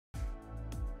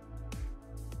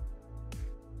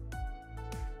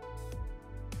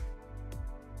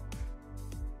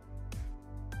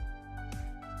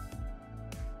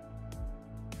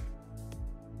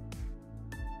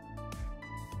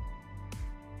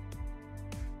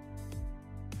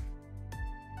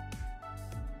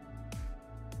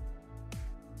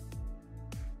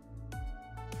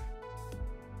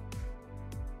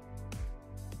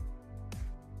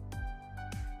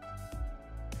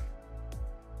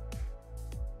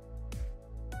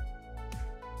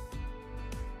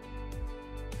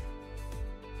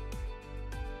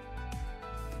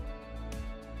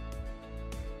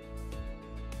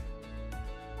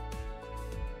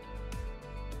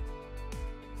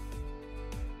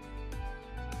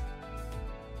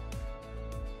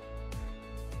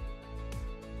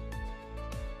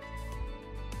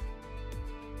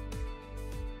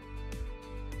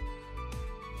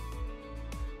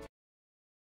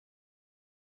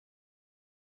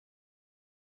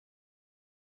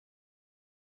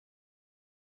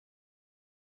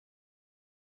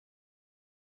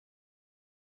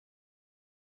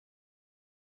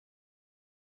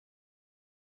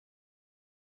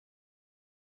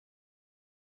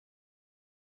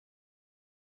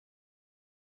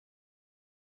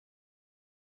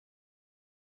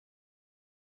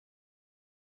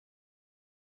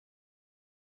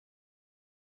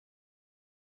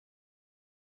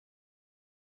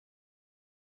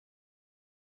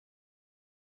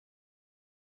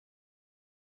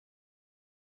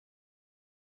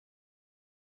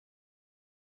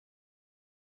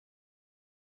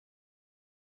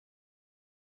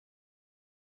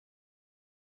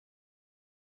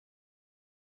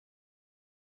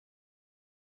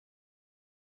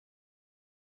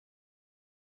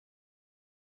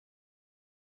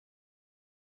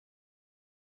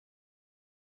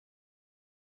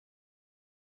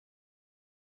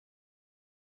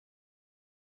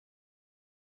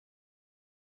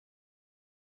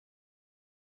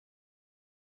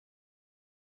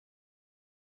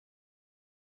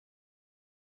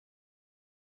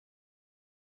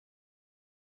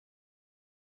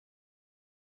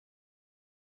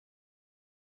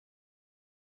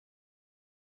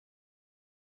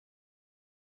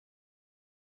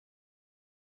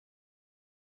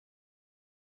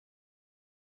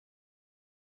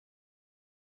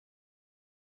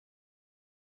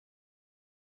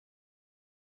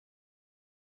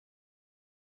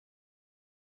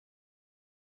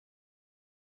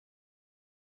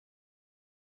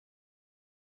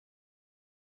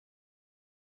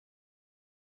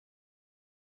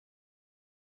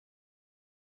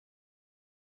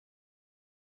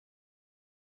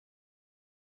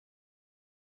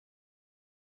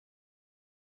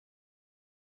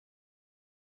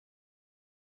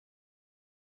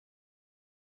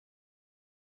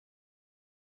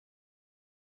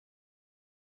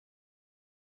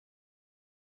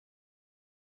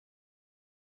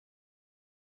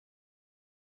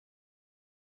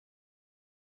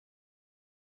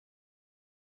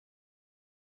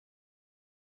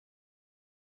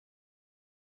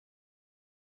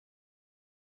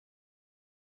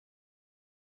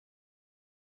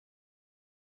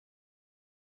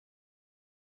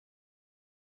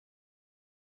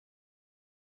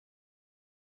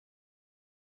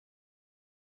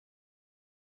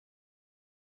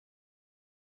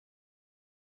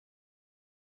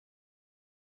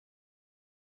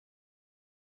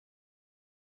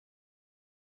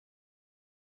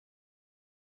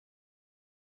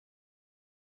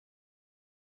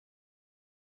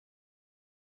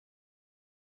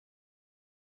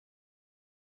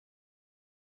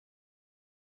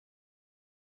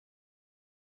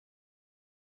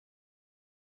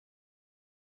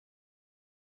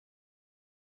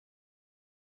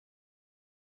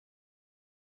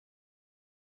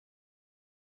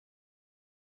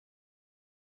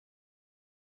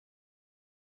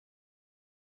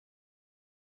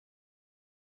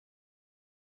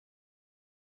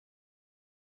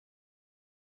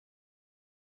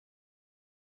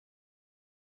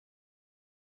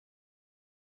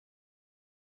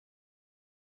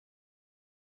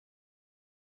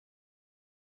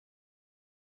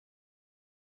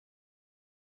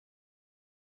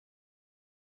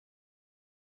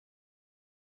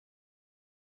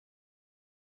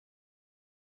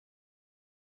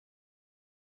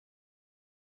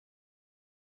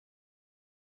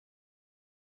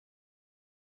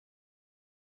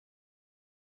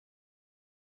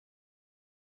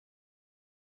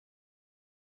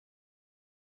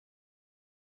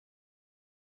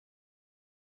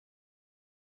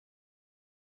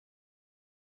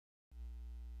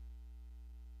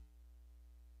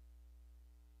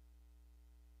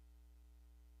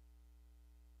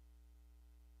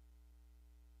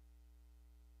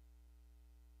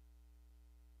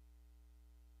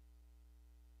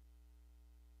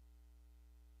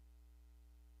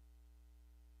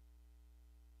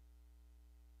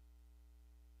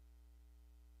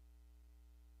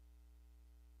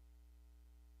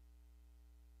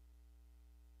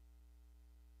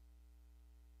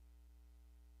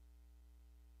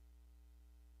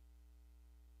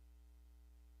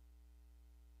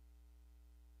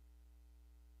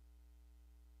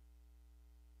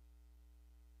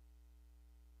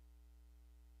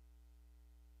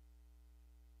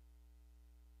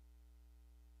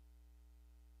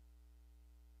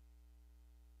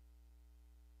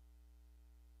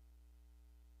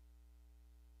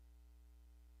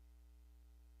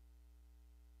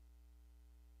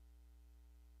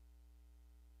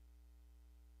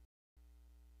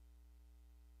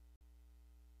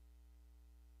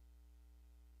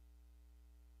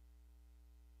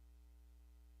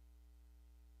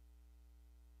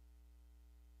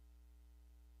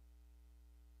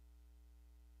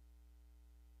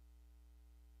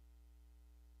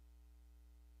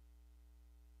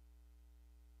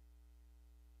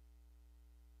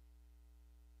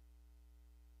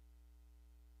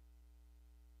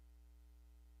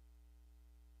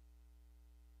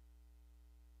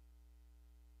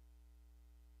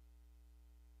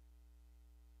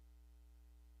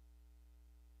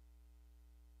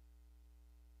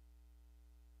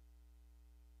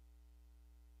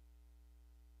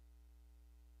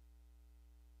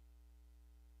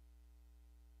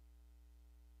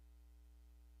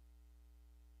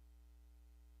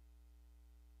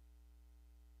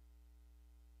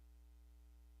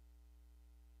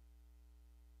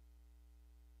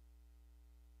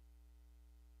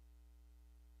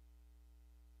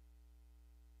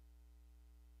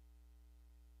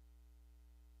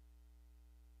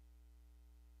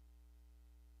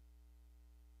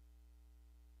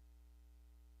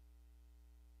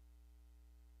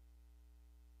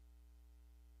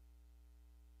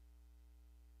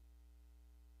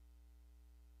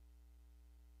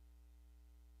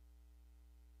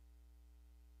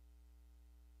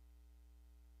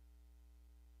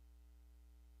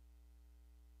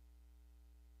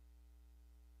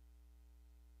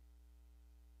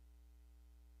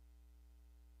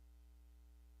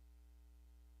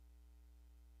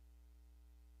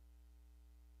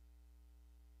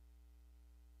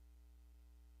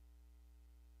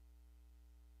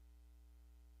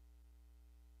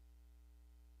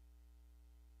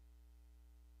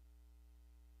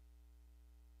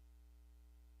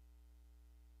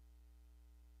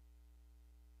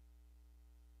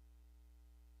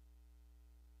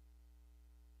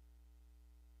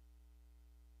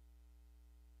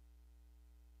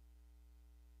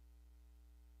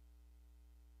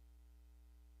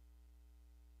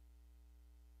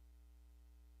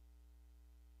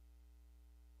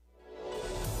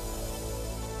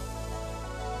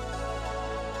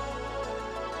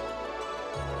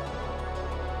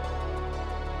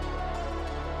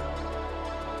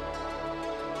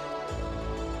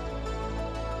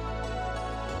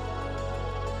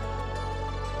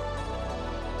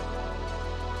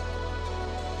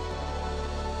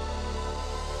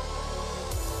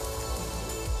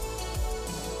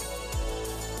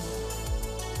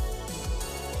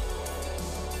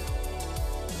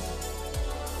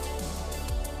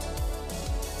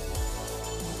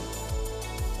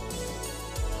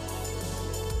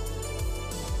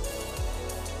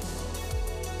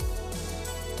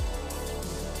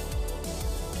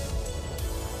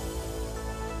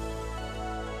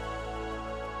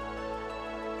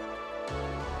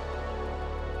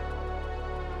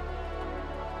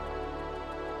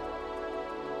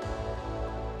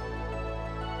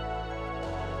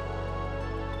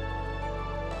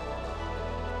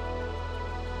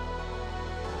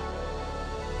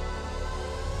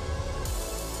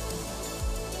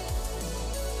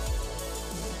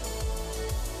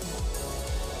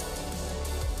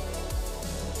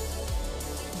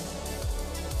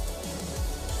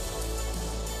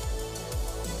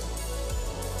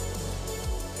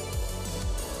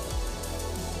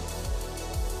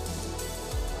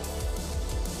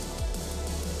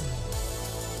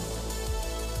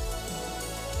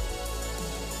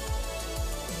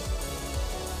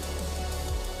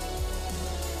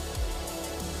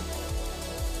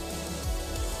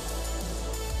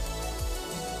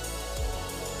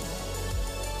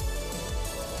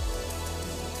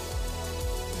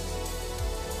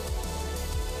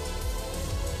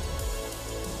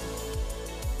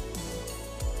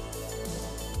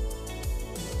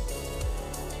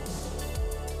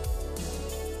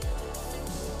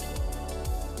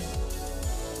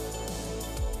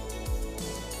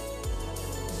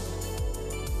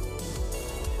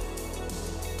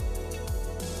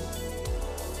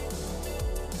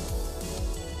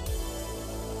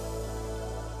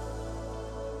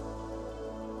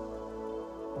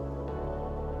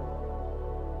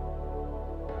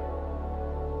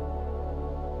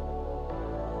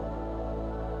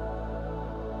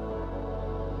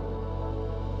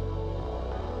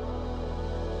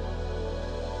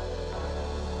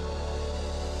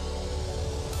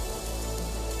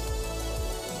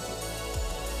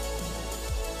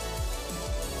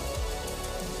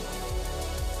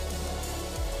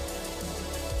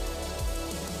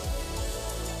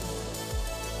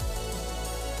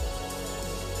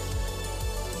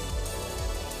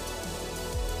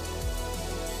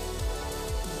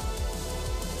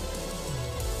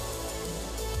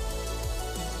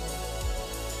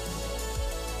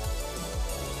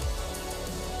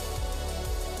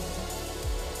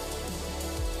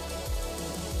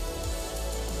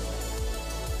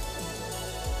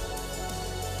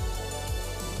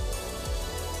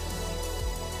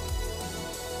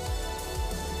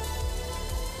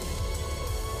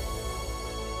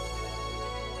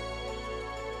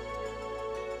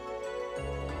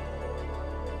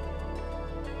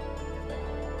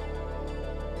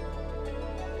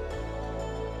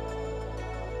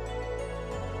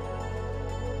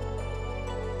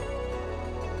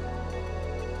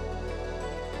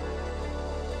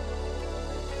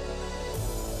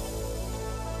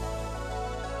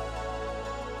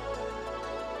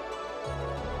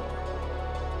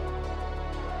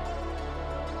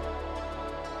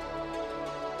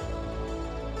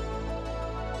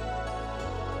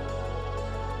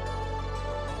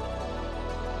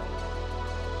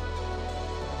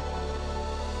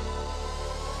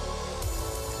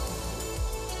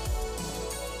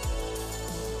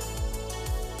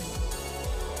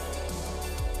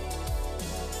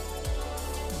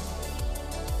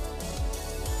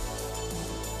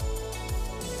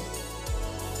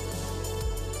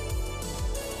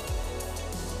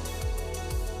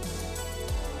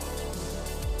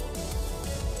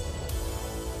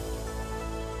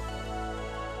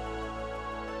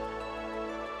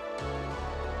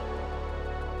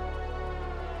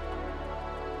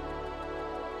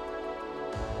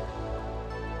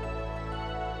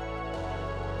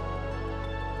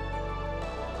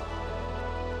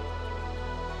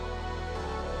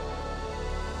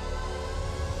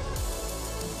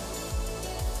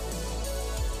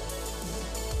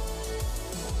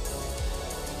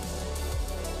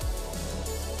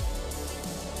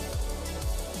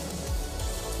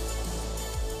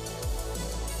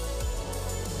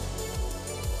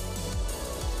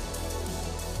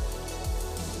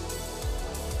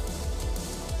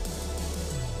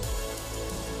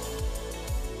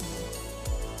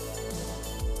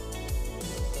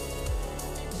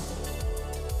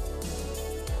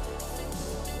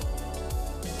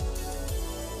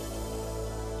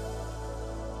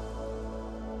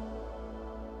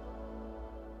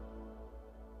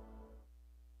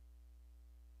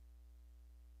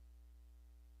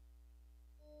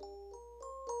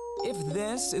If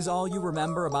this is all you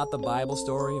remember about the Bible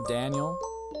story of Daniel,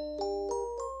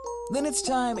 then it's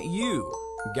time you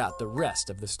got the rest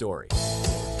of the story.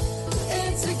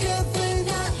 It's a good thing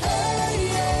that, hey,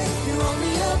 yeah, you're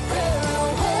only a prayer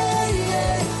away,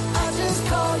 yeah. I just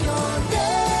call your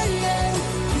name, yeah.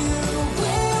 You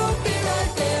will be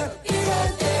right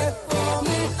there for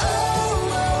me.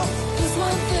 Oh, oh, just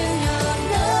one thing I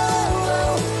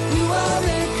know, you are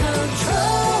in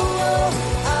control.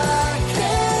 I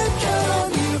can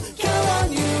count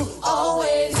on you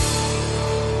always.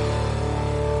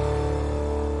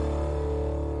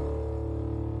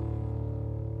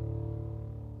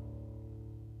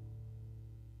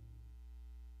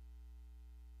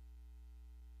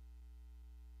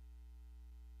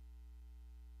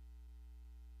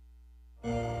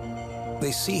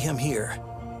 They see him here.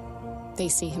 They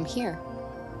see him here.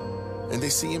 And they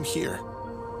see him here.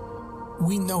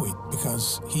 We know it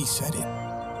because he said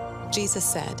it. Jesus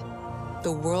said,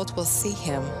 "The world will see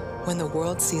him when the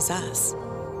world sees us."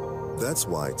 That's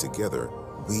why together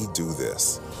we do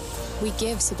this. We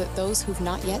give so that those who've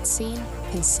not yet seen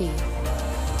can see.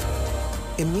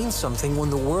 It means something when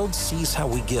the world sees how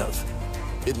we give.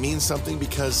 It means something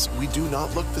because we do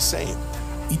not look the same.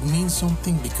 It means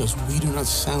something because we do not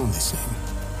sound the same.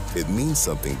 It means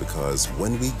something because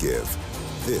when we give,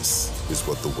 this is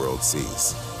what the world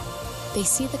sees. They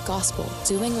see the gospel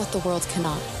doing what the world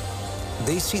cannot.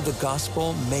 They see the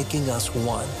gospel making us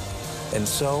one. And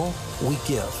so we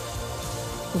give.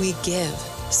 We give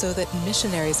so that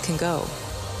missionaries can go.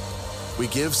 We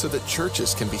give so that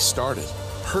churches can be started,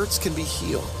 hurts can be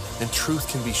healed, and truth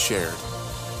can be shared.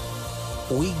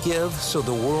 We give so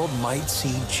the world might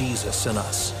see Jesus in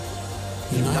us.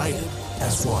 United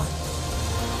as one.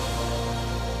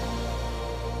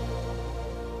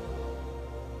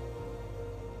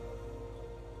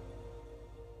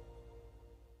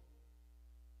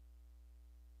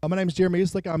 My name is Jeremy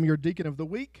Islick. I'm your deacon of the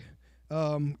week.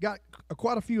 Got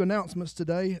quite a few announcements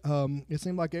today. It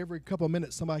seemed like every couple of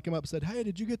minutes somebody came up and said, "Hey,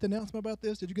 did you get the announcement about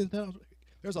this? Did you get the announcement?"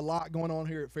 There's a lot going on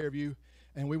here at Fairview,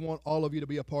 and we want all of you to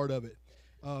be a part of it.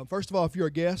 First of all, if you're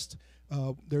a guest,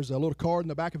 there's a little card in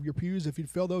the back of your pews. If you'd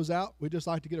fill those out, we'd just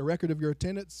like to get a record of your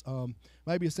attendance.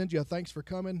 Maybe send you a thanks for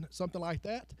coming, something like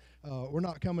that. We're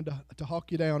not coming to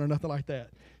hawk you down or nothing like that.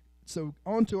 So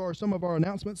on to some of our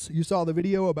announcements. You saw the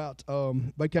video about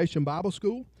Vacation Bible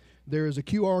School. There is a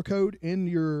QR code in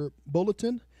your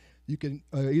bulletin. You can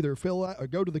either fill out or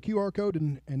go to the QR code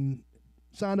and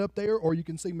sign up there, or you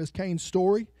can see Miss Kane's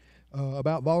story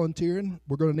about volunteering.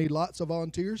 We're going to need lots of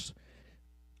volunteers.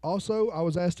 Also, I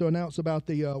was asked to announce about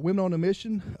the Women on a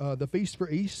Mission, the Feast for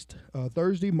East,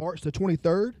 Thursday, March the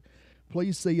 23rd.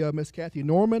 Please see Miss Kathy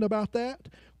Norman about that,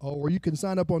 or you can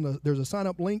sign up there's a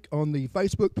sign-up link on the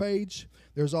Facebook page.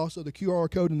 There's also the QR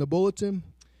code in the bulletin,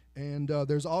 and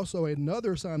there's also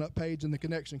another sign-up page in the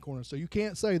Connection Corner, so you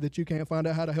can't say that you can't find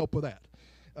out how to help with that.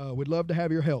 We'd love to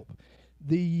have your help.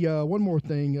 One more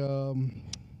thing,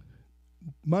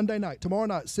 Monday night, tomorrow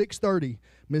night, 6:30,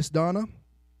 Miss Donna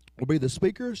will be the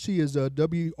speaker. She is a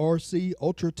WRC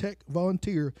Ultra Tech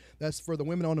volunteer. That's for the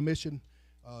Women on a Mission.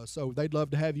 So they'd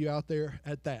love to have you out there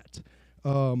at that.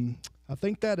 I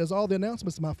think that is all the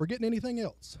announcements. Am I forgetting anything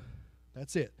else?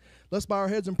 That's it. Let's bow our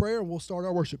heads in prayer and we'll start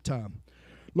our worship time.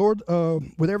 Lord,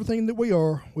 with everything that we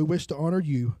are, we wish to honor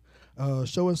you.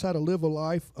 Show us how to live a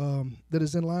life that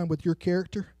is in line with your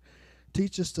character.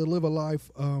 Teach us to live a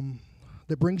life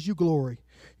that brings you glory.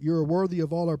 You're worthy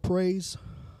of all our praise,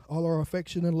 all our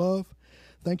affection and love.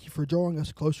 Thank you for drawing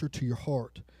us closer to your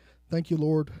heart. Thank you,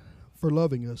 Lord, for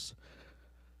loving us.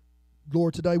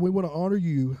 Lord, today we want to honor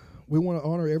you. We want to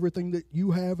honor everything that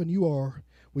you have and you are.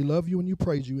 We love you and you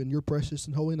praise you in your precious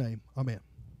and holy name. Amen.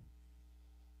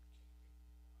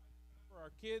 For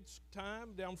our kids'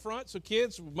 time down front. So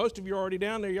kids, most of you are already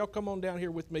down there. Y'all come on down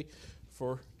here with me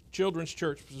for Children's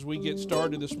Church as we get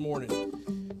started this morning.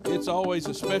 It's always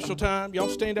a special time. Y'all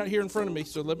stand out here in front of me,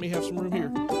 so let me have some room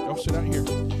here. Y'all sit out here.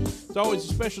 It's always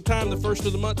a special time the first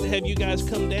of the month to have you guys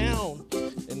come down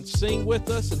and sing with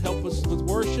us and help us with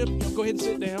worship. Y'all go ahead and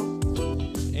sit down.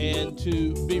 And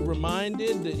to be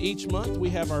reminded that each month we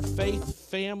have our faith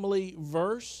family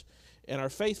verse. And our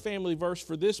faith family verse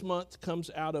for this month comes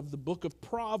out of the book of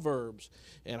Proverbs.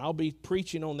 And I'll be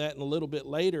preaching on that in a little bit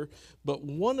later. But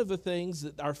one of the things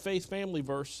that our faith family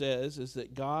verse says is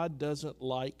that God doesn't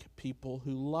like people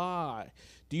who lie.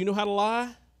 Do you know how to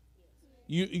lie?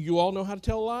 You all know how to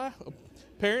tell a lie?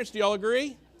 Parents, do y'all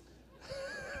agree?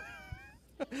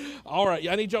 All right,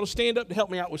 I need y'all to stand up to help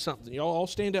me out with something. Y'all all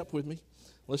stand up with me.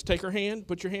 Let's take our hand.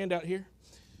 Put your hand out here.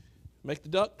 Make the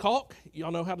duck talk.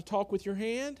 Y'all know how to talk with your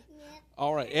hand? Yep.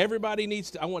 All right.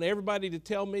 I want everybody to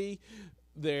tell me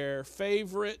their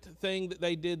favorite thing that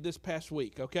they did this past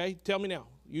week, okay? Tell me now.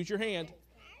 Use your hand.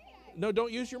 No,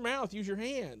 don't use your mouth. Use your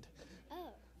hand. Oh.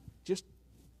 Just.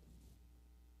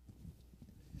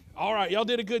 All right. Y'all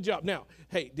did a good job. Now,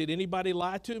 hey, did anybody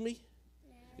lie to me?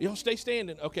 No. Y'all stay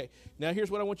standing. Okay. Now, here's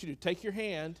what I want you to do. Take your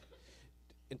hand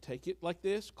and take it like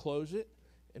this. Close it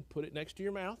and put it next to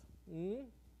your mouth.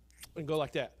 And go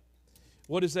like that.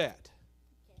 What is that?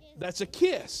 That's a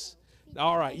kiss.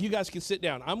 All right, you guys can sit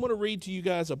down. I'm going to read to you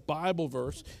guys a Bible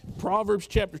verse. Proverbs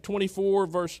chapter 24,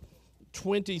 verse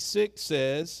 26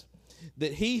 says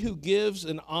that he who gives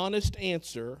an honest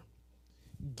answer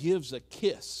gives a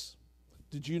kiss.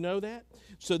 Did you know that?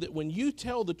 So that when you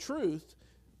tell the truth,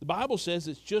 the Bible says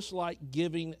it's just like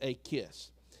giving a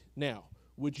kiss. Now,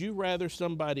 would you rather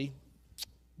somebody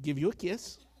give you a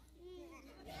kiss?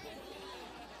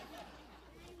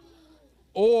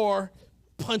 Or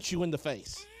punch you in the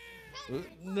face?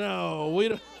 No, we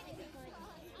don't.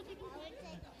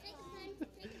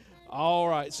 All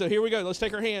right, so here we go. Let's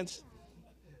take our hands.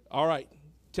 All right,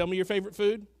 tell me your favorite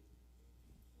food.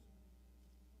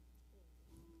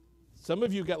 Some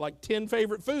of you got like 10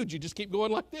 favorite foods. You just keep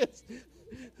going like this.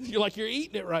 You're like you're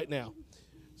eating it right now.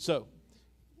 So,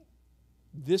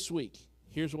 this week,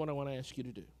 here's what I want to ask you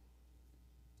to do.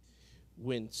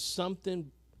 When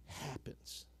something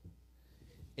happens,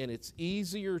 and it's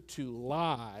easier to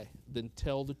lie than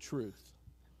tell the truth,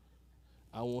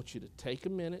 I want you to take a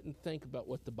minute and think about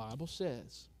what the Bible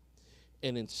says.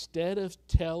 And instead of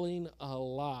telling a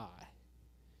lie,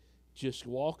 just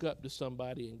walk up to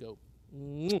somebody and go,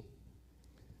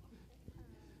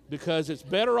 because it's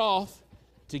better off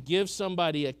to give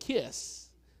somebody a kiss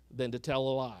than to tell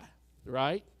a lie,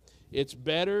 right? It's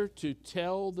better to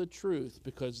tell the truth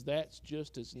because that's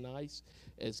just as nice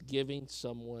as giving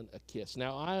someone a kiss.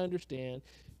 Now, I understand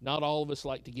not all of us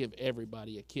like to give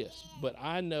everybody a kiss, but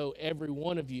I know every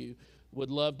one of you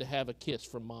would love to have a kiss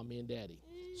from Mommy and Daddy.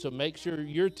 So make sure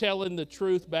you're telling the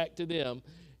truth back to them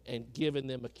and giving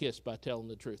them a kiss by telling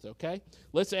the truth, okay?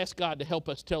 Let's ask God to help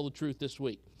us tell the truth this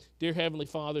week. Dear Heavenly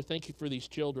Father, thank you for these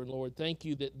children, Lord. Thank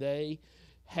you that they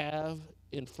have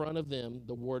in front of them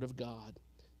the Word of God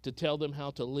to tell them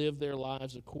how to live their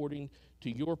lives according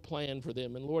to your plan for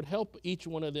them. And Lord, help each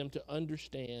one of them to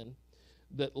understand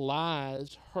that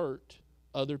lies hurt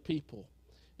other people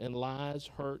and lies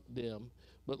hurt them.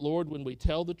 But Lord, when we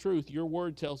tell the truth, your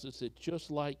word tells us it's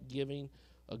just like giving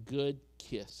a good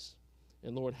kiss.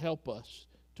 And Lord, help us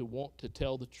to want to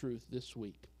tell the truth this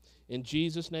week. In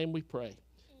Jesus' name we pray.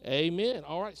 Amen.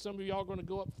 All right, some of y'all are going to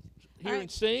go up here and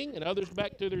sing, and others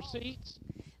back to their seats.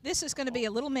 This is going to be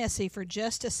a little messy for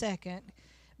just a second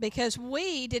because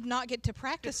we did not get to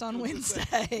practice on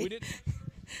Wednesday. We didn't.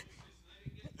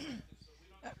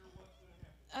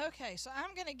 Okay, so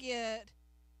I'm going to get...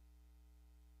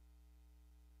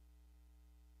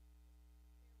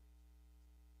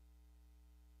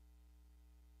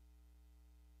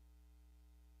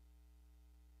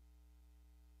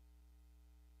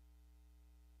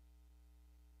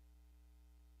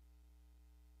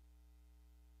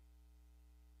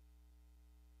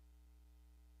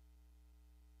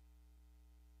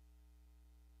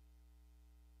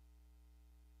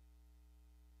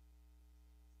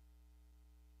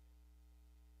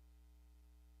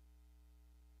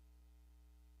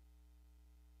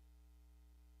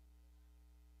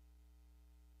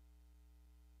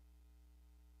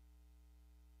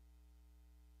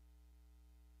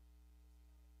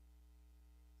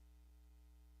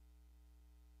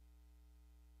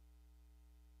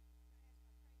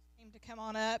 to come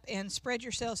on up and spread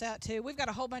yourselves out too. We've got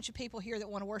a whole bunch of people here that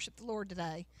want to worship the Lord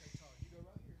today.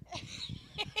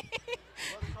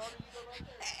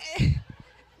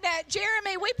 Now,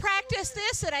 Jeremy, we practiced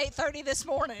this at 8:30 this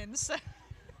morning. So.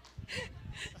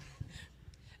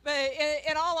 But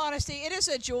in all honesty, it is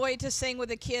a joy to sing with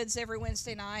the kids every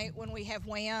Wednesday night when we have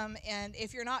Wham. And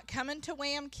if you're not coming to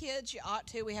Wham, kids, you ought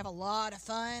to. We have a lot of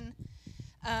fun.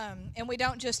 And we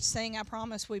don't just sing, I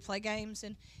promise. We play games,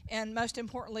 and most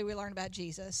importantly, we learn about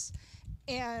Jesus.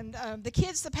 And the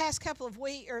kids the past couple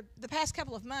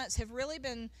of months have really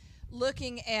been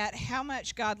looking at how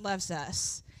much God loves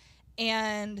us.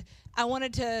 And I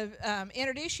wanted to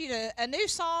introduce you to a new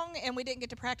song, and we didn't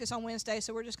get to practice on Wednesday,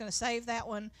 so we're just going to save that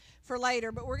one for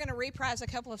later. But we're going to reprise a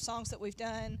couple of songs that we've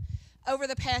done over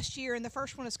the past year, and the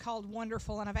first one is called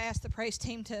Wonderful, and I've asked the praise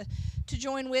team to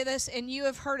join with us, and you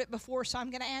have heard it before, so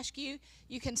I'm going to ask you,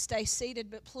 you can stay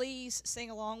seated, but please sing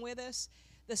along with us.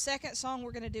 The second song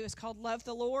we're going to do is called Love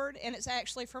the Lord, and it's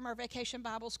actually from our Vacation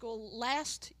Bible School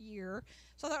last year.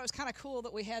 So I thought it was kind of cool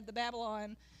that we had the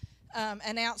Babylon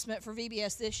announcement for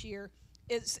VBS this year.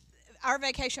 Our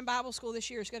Vacation Bible School this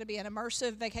year is going to be an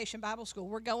immersive Vacation Bible School.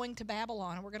 We're going to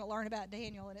Babylon, and we're going to learn about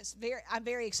Daniel, and I'm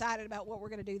very excited about what we're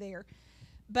going to do there.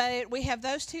 But we have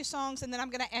those two songs, and then I'm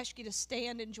going to ask you to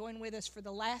stand and join with us for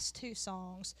the last two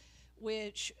songs,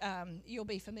 which you'll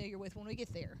be familiar with when we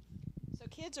get there. So,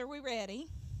 kids, are we ready?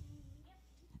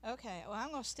 Okay, well,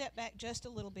 I'm going to step back just a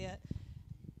little bit.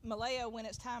 Malaya, when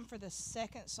it's time for the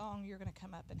second song, you're going to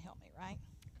come up and help me, right?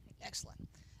 Excellent.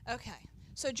 Okay,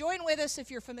 so join with us if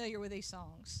you're familiar with these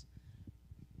songs.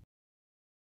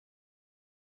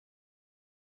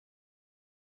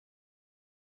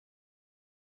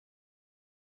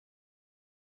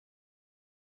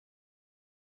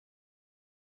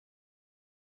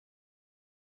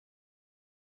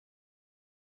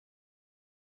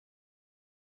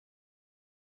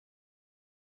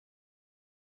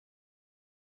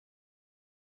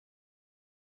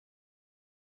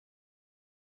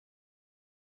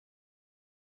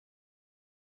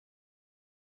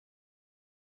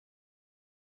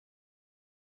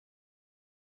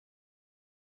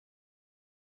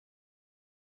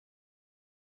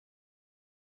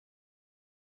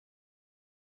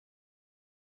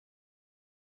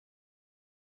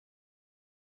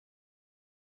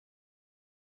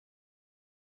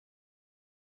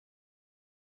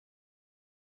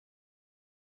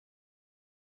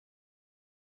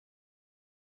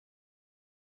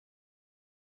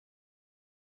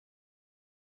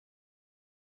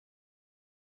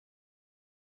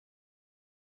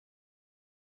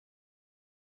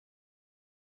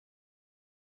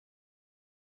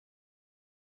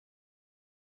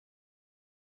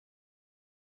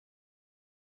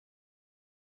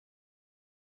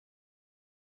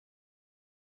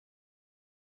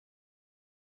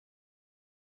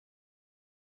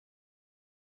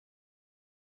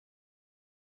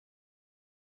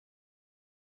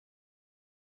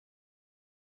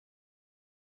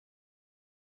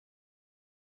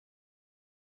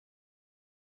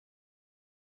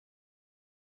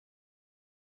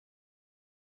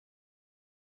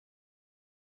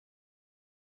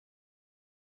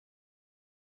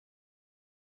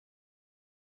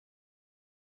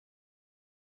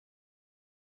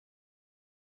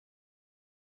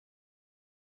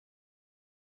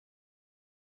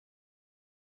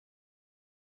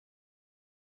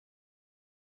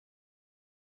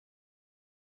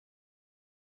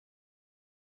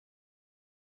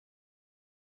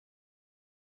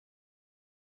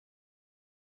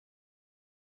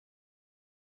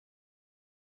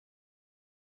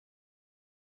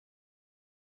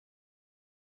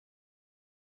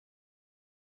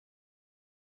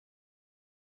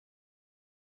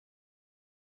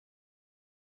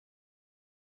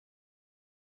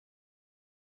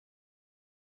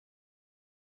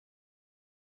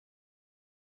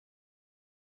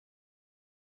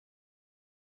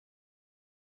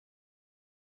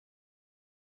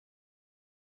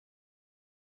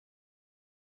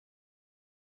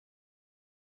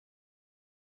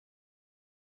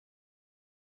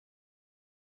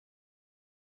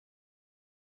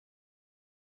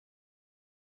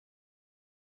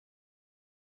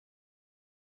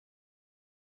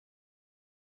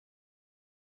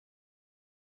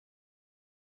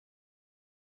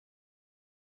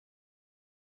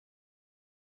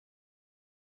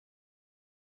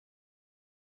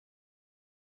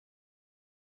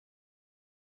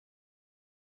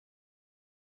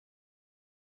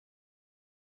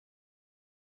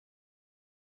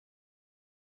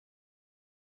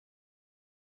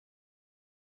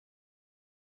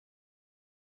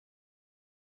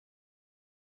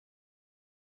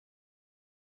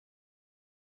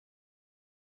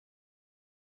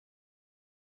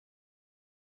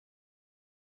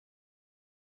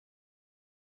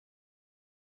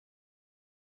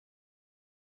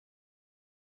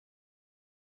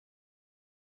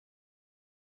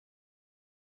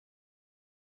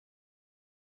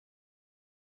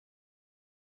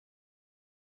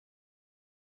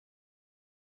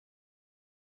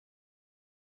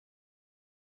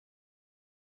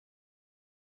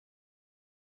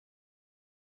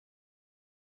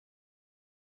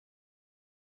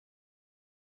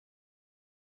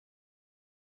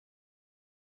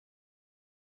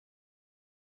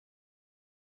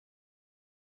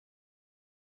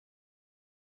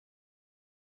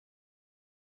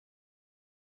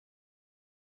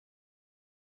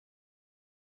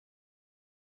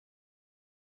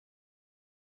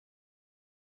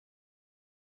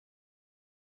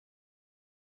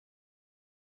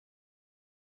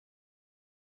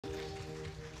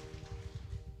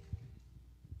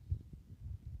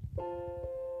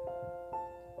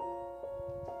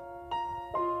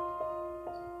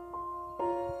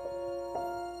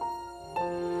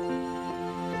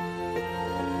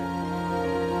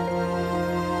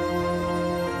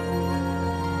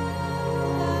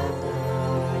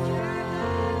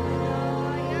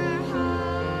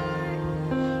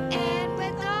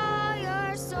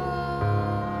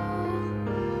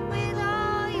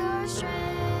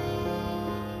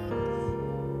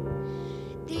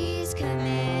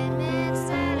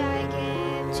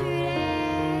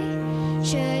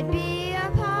 Should be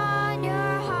upon your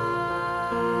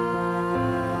heart,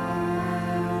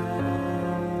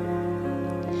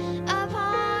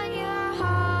 upon your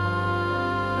heart.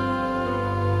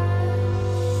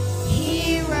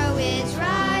 Hero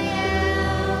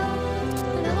Israel,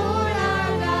 the Lord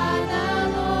our God,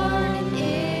 the Lord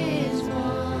is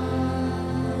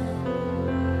one.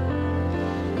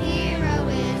 Hero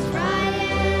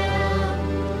Israel,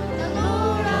 the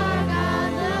Lord our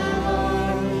God, the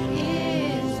Lord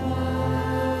is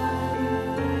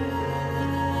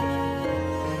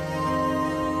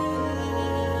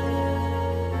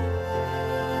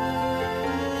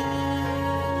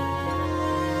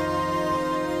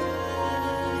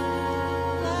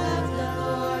Love the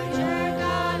Lord your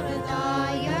God with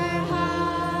all your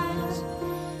heart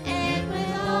and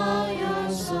with all your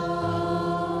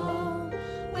soul,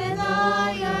 with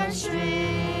all your strength.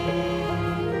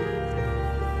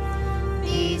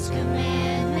 These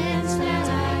commandments that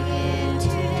I give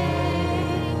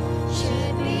today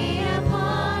should be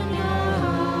upon your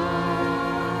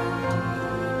heart,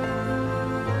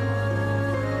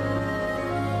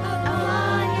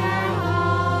 upon your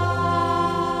heart.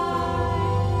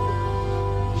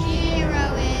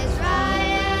 Hero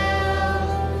Israel,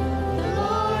 the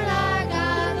Lord our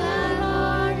God, the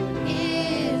Lord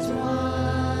is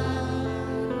one.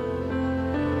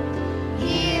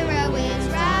 Hero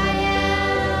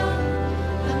Israel,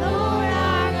 the Lord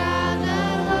our God, the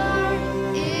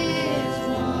Lord is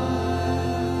one.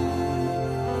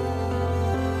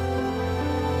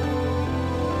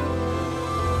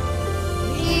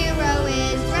 Hero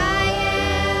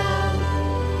Israel,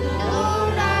 the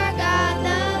Lord our God,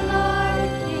 the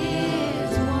Lord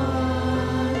is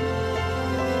one.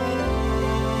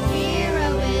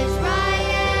 Hero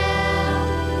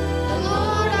Israel, the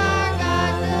Lord our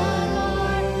God, the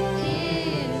Lord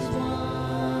is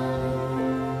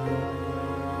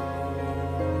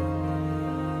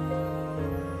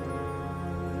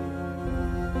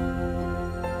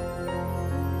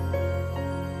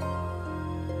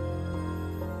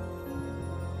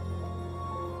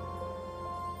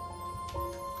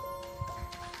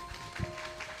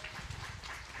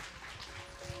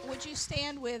Would you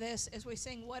stand with us as we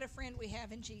sing What a Friend We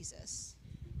Have in Jesus?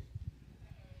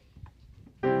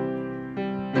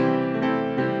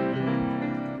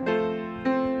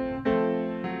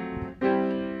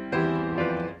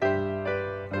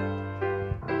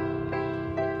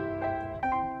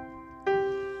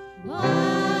 What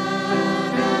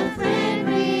a friend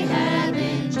we have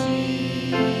in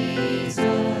Jesus,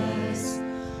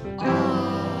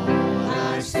 all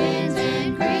our sins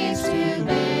and griefs to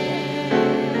bear.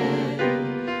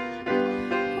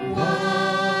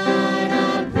 What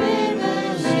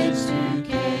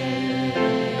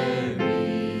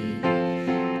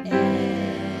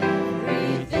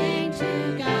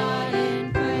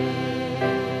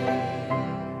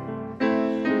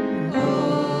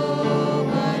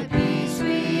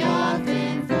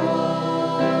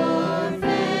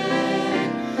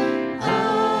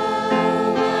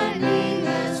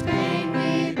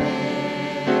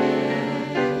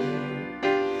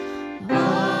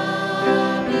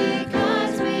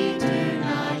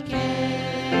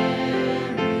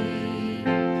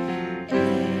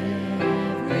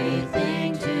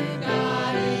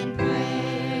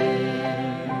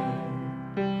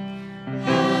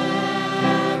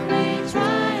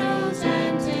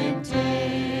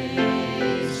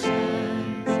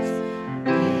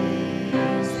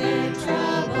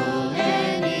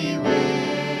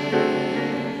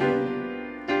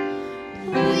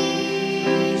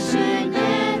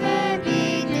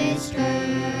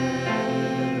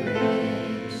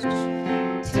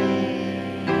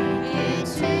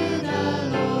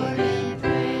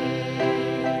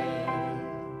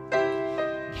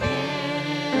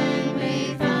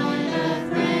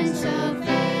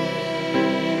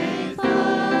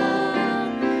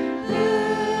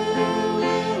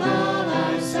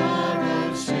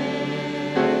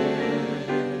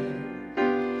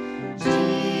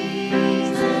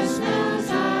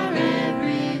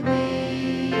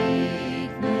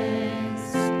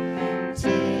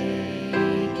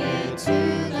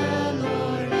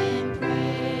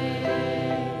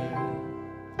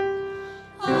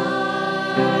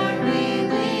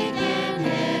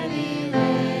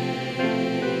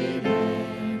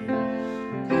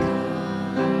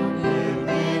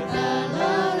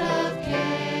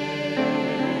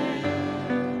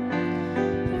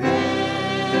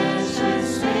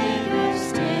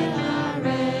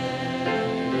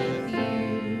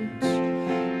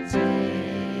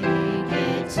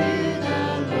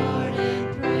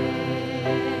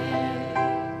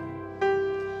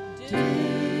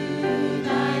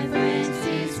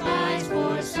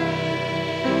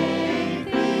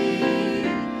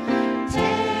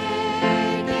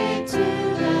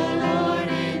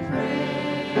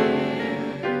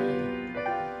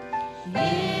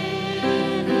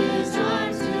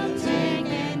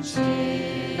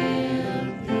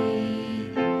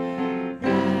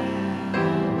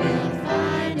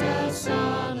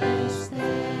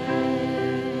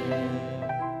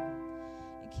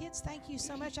kids, thank you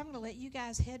so much. I'm going to let you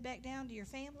guys head back down to your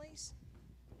families.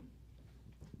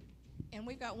 And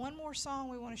we've got one more song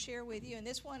we want to share with you, and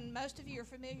this one most of you are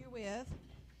familiar with.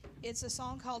 It's a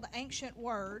song called Ancient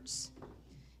Words.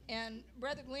 And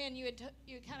Brother Glenn, you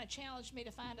kind of challenged me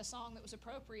to find a song that was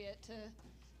appropriate to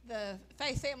the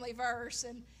Faith Family verse,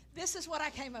 and this is what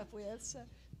I came up with. So,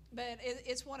 but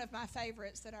it's one of my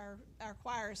favorites that our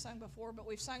choir has sung before, but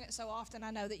we've sung it so often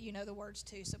I know that you know the words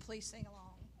too, so please sing along.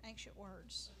 Ancient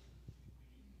Words.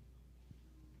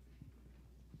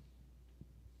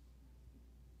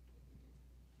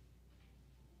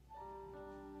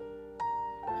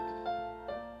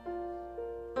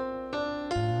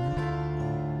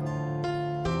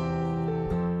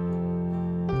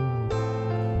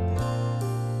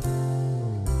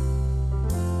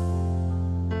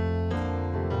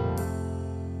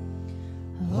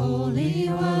 Holy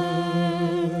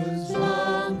words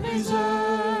long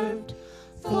preserved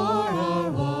for our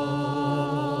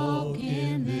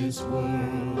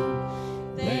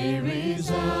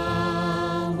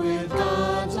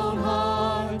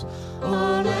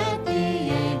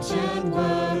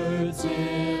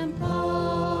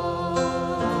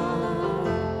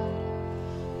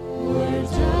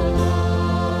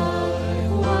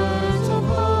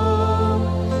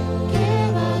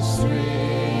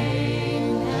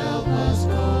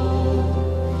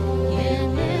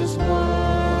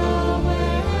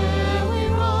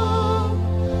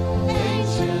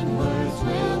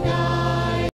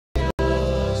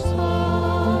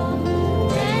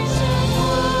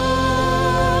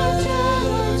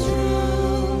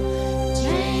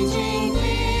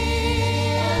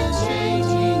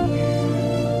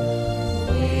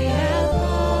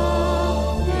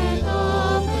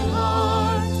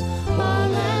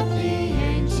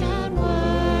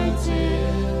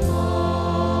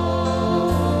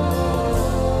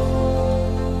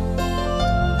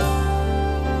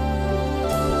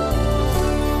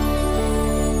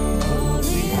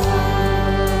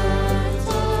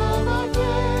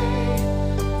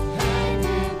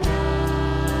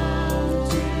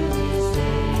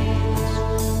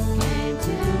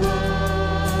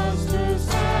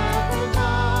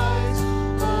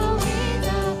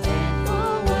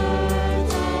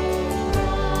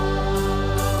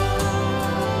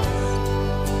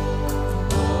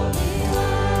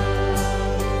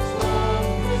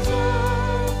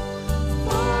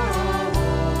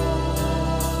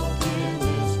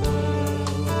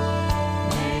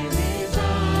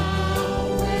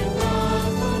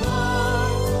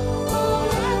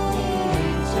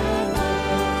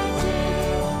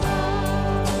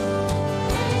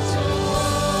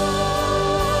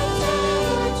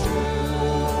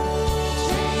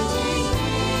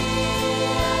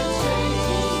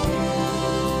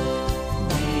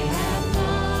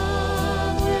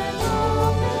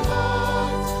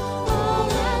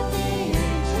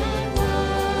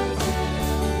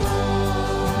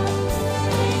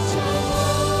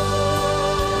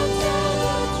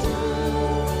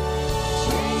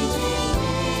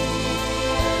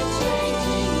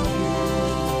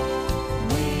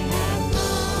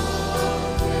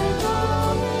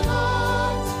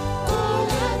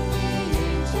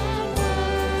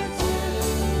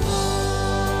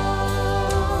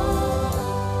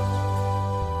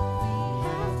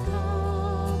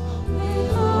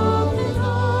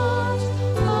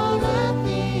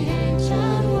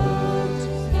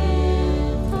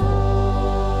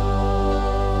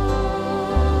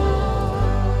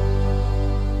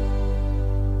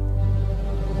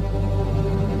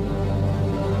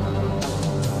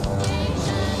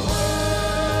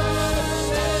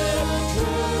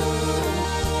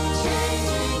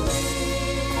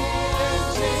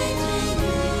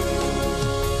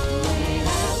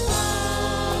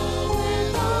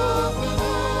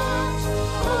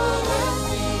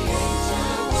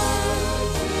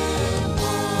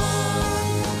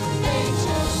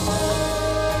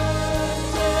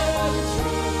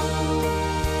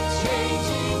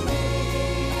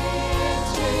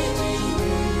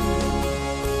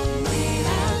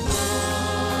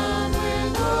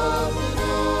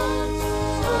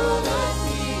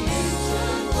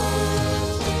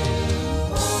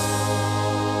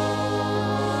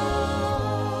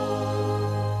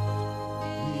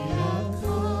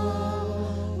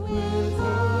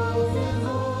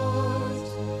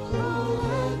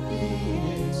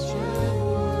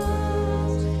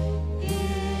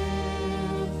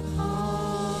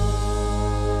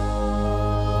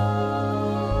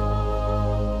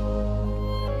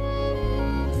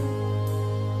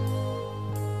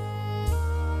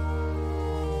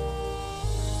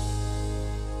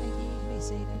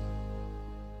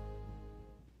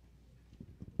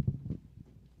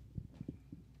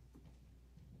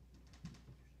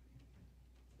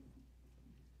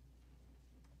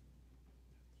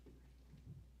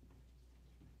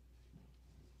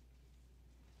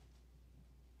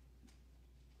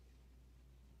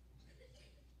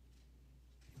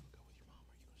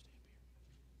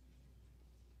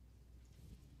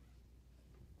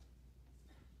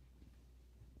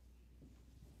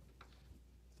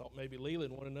thought maybe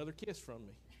Leland wanted another kiss from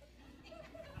me.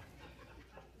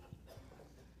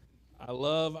 I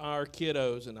love our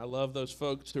kiddos, and I love those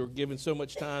folks who are giving so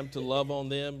much time to love on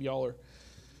them. Y'all are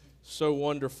so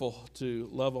wonderful to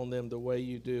love on them the way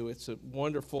you do. It's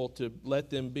wonderful to let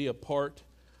them be a part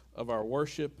of our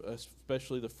worship,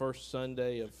 especially the first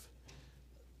Sunday of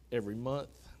every month.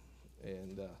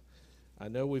 And I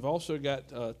know we've also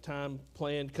got time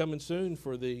planned coming soon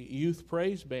for the Youth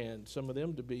Praise Band, some of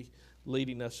them to be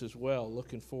leading us as well.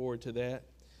 Looking forward to that.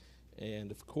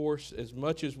 And, of course, as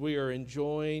much as we are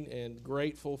enjoying and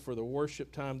grateful for the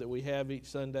worship time that we have each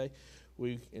Sunday,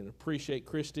 we appreciate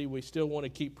Christy. We still want to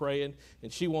keep praying,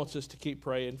 and she wants us to keep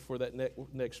praying for that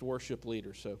next worship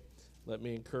leader. So let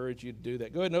me encourage you to do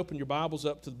that. Go ahead and open your Bibles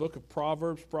up to the book of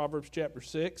Proverbs, Proverbs chapter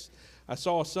 6. I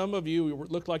saw some of you,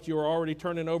 it looked like you were already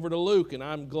turning over to Luke, and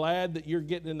I'm glad that you're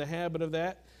getting in the habit of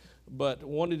that, but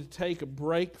wanted to take a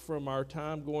break from our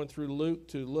time going through Luke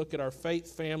to look at our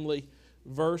faith family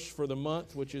verse for the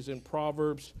month, which is in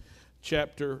Proverbs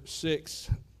chapter 6,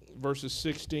 verses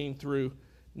 16 through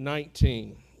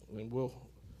 19. And we'll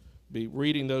be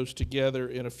reading those together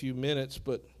in a few minutes,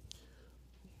 but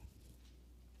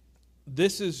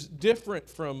this is different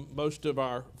from most of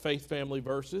our faith family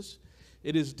verses.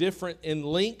 It is different in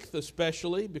length,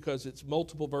 especially because it's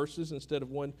multiple verses instead of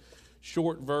one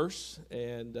short verse,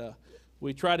 and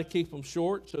we try to keep them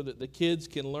short so that the kids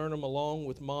can learn them along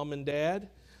with mom and dad.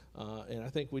 And I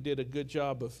think we did a good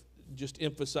job of just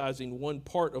emphasizing one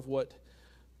part of what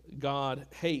God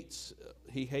hates.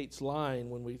 He hates lying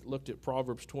when we looked at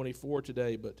Proverbs 24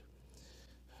 today. But,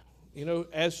 you know,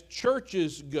 as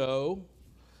churches go,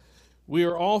 we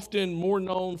are often more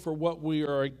known for what we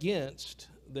are against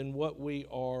than what we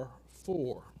are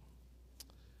for.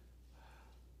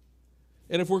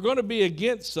 And if we're going to be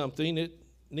against something, it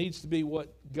needs to be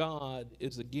what God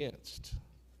is against.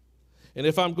 And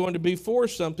if I'm going to be for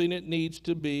something, it needs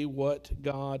to be what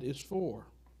God is for.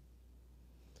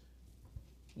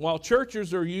 While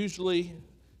churches are usually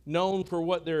known for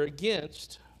what they're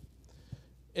against,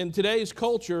 in today's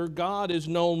culture, God is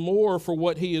known more for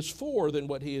what He is for than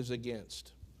what He is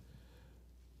against.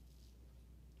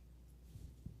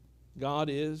 God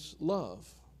is love.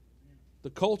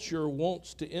 The culture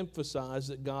wants to emphasize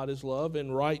that God is love,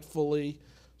 and rightfully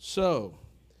so.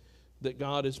 That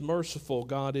God is merciful,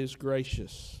 God is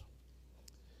gracious.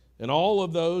 And all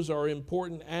of those are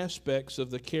important aspects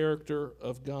of the character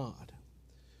of God.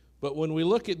 But when we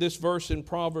look at this verse in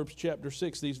Proverbs chapter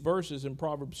 6, these verses in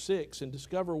Proverbs 6, and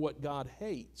discover what God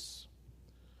hates,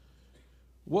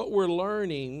 what we're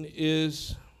learning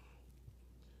is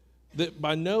that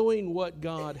by knowing what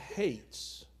God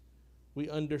hates, we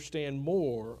understand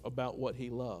more about what He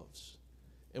loves.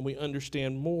 And we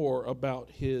understand more about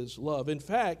His love. In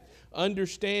fact,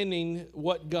 understanding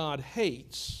what God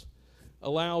hates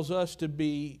allows us to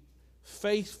be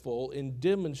faithful in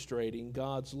demonstrating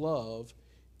God's love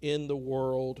in the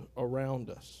world around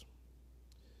us.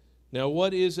 Now,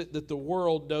 what is it that the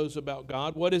world knows about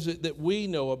God? What is it that we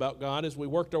know about God? As we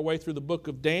worked our way through the book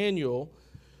of Daniel,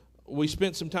 we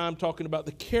spent some time talking about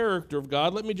the character of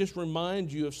God. Let me just remind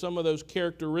you of some of those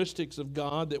characteristics of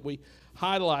God that we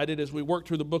highlighted as we worked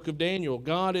through the book of Daniel.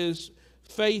 God is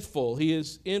faithful. He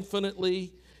is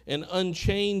infinitely and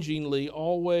unchangingly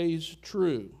always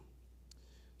true.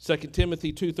 2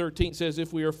 Timothy 2:13 says,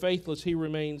 if we are faithless, He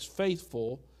remains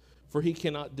faithful, for He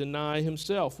cannot deny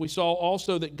Himself. We saw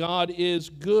also that God is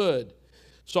good.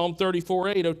 Psalm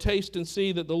 34:8, oh, taste and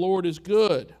see that the Lord is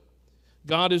good.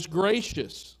 God is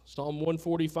gracious. Psalm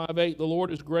 145:8, the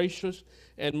Lord is gracious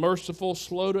and merciful,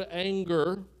 slow to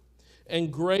anger,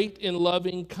 and great in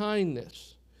loving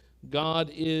kindness.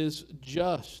 God is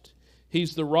just.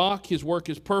 He's the rock. His work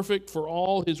is perfect, for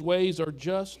all His ways are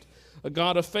just. A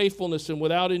God of faithfulness and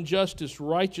without injustice,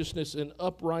 righteousness and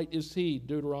upright is He,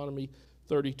 Deuteronomy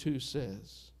 32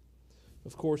 says.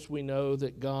 Of course, we know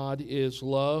that God is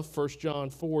love. 1 John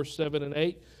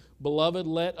 4:7-8. Beloved,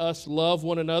 let us love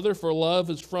one another, for love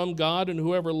is from God, and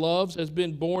whoever loves has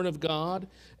been born of God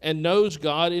and knows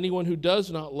God. Anyone who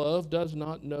does not love does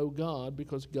not know God,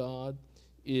 because God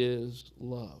is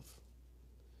love.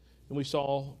 And we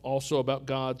saw also about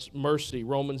God's mercy,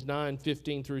 Romans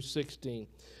 9:15-16.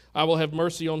 I will have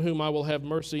mercy on whom I will have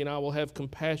mercy, and I will have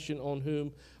compassion on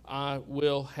whom I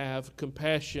will have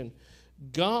compassion.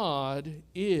 God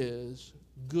is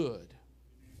good.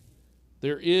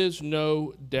 There is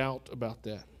no doubt about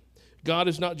that. God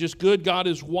is not just good, God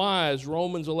is wise.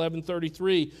 Romans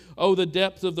 11:33. Oh, the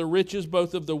depth of the riches,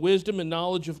 both of the wisdom and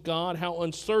knowledge of God. How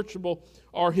unsearchable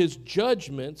are His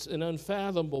judgments and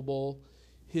unfathomable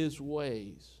His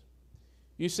ways.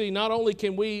 You see, not only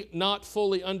can we not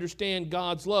fully understand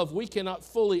God's love, we cannot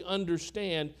fully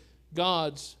understand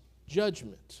God's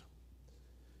judgment.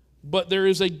 But there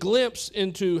is a glimpse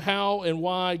into how and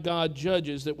why God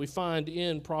judges that we find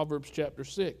in Proverbs chapter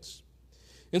 6.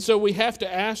 And so we have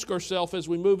to ask ourselves as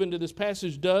we move into this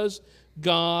passage, does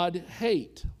God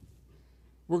hate?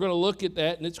 We're going to look at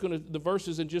that, and the verse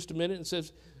is in just a minute, and it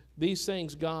says, these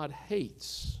things God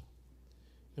hates.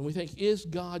 And we think, is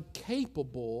God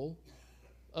capable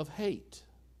of hate?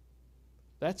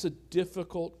 That's a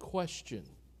difficult question.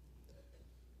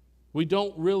 We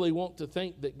don't really want to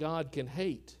think that God can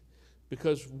hate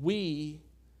because we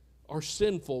are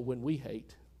sinful when we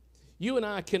hate. You and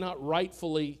I cannot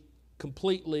rightfully,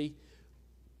 completely,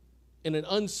 in an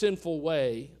unsinful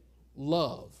way,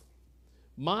 love.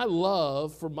 My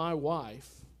love for my wife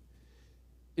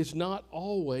is not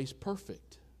always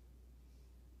perfect.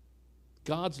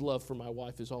 God's love for my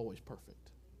wife is always perfect.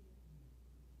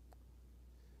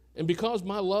 And because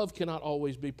my love cannot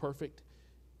always be perfect,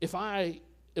 if I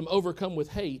am overcome with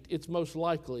hate, it's most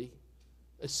likely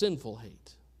a sinful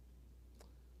hate.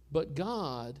 But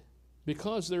God,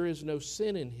 because there is no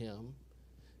sin in him,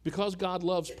 because God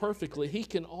loves perfectly, he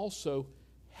can also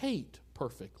hate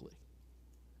perfectly.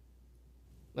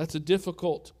 That's a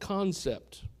difficult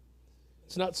concept.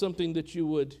 It's not something that you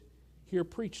would hear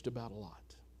preached about a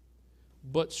lot.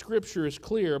 But Scripture is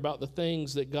clear about the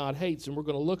things that God hates, and we're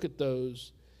going to look at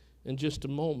those in just a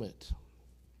moment.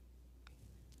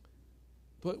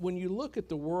 But when you look at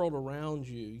the world around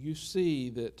you, you see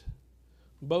that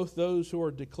both those who are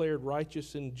declared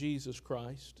righteous in Jesus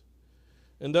Christ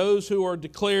and those who are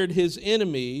declared his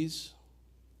enemies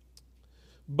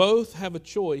both have a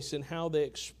choice in how they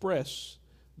express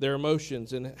their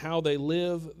emotions and how they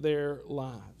live their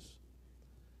lives.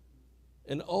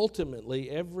 And ultimately,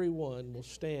 everyone will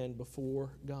stand before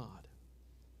God.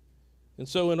 And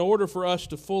so in order for us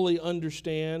to fully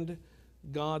understand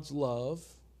God's love,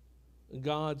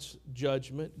 God's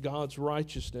judgment, God's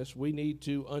righteousness, we need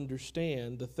to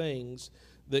understand the things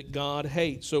that God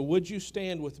hates. So would you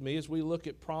stand with me as we look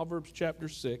at Proverbs chapter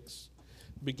 6,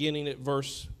 beginning at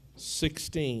verse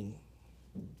 16.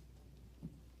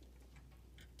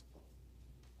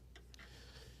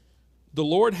 The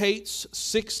Lord hates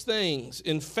 6 things.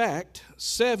 In fact,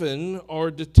 7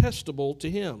 are detestable to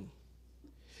him.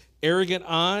 Arrogant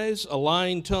eyes, a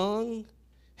lying tongue,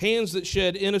 hands that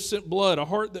shed innocent blood, a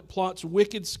heart that plots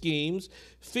wicked schemes,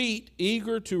 feet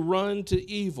eager to run to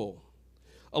evil,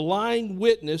 a lying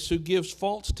witness who gives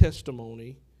false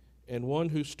testimony, and one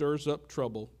who stirs up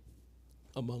trouble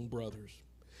among brothers.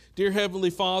 Dear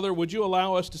Heavenly Father, would you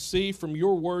allow us to see from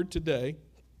your word today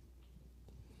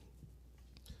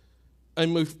a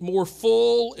more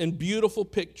full and beautiful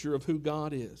picture of who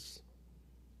God is.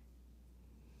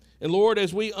 And Lord,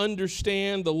 as we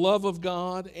understand the love of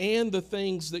God and the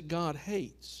things that God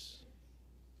hates,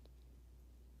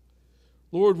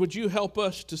 Lord, would you help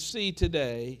us to see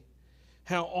today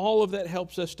how all of that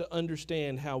helps us to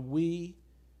understand how we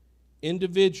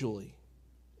individually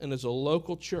and as a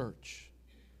local church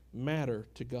matter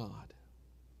to God.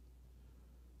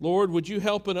 Lord, would you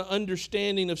help an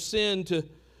understanding of sin to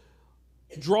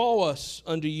draw us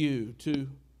unto you, to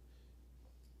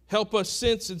help us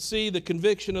sense and see the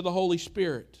conviction of the Holy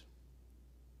Spirit.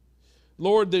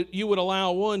 Lord, that you would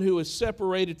allow one who is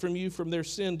separated from you from their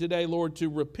sin today, Lord, to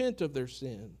repent of their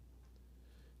sin,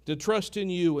 to trust in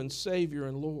you and Savior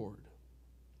and Lord.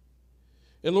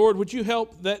 And Lord, would you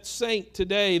help that saint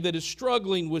today that is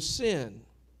struggling with sin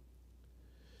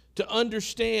to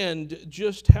understand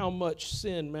just how much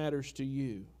sin matters to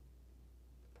you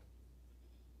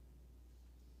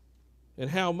and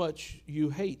how much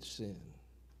you hate sin.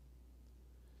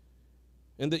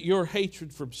 And that your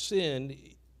hatred from sin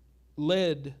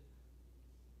led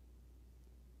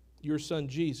your son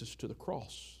Jesus to the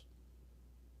cross.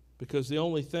 Because the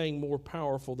only thing more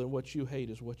powerful than what you hate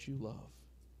is what you love.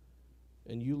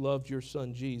 And you loved your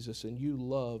son Jesus, and you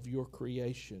love your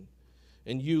creation,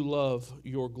 and you love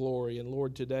your glory. And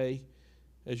Lord, today,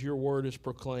 as your word is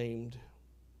proclaimed,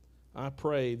 I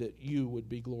pray that you would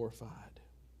be glorified.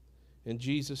 In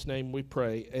Jesus' name we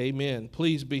pray, amen.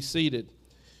 Please be seated.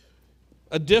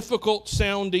 A difficult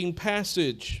sounding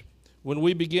passage when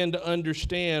we begin to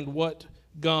understand what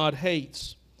God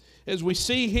hates. As we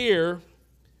see here,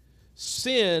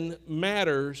 sin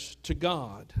matters to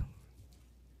God.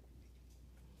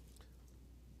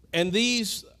 And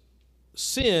these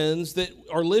sins that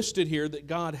are listed here that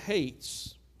God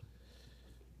hates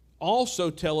also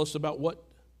tell us about what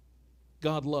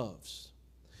God loves.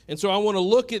 And so I want to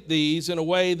look at these in a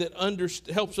way that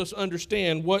helps us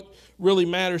understand what really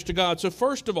matters to God. So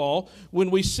first of all, when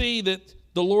we see that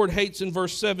the Lord hates in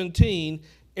verse 17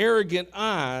 arrogant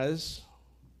eyes.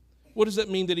 What does that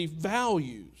mean that he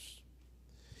values?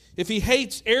 If he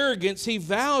hates arrogance, he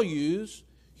values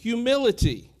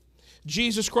humility.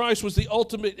 Jesus Christ was the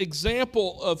ultimate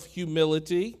example of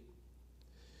humility,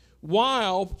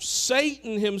 while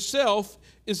Satan himself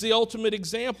is the ultimate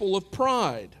example of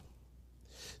pride.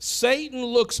 Satan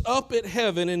looks up at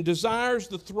heaven and desires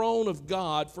the throne of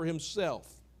God for himself.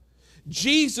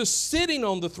 Jesus, sitting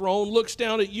on the throne, looks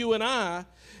down at you and I,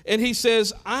 and he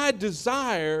says, I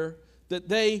desire that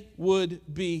they would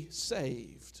be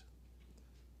saved.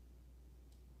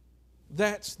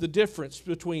 That's the difference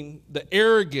between the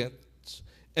arrogance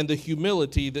and the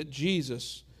humility that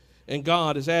Jesus and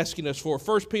God is asking us for.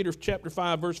 1 Peter chapter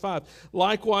 5, verse 5.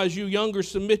 Likewise, you younger,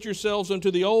 submit yourselves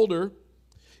unto the older.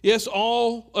 Yes,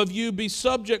 all of you be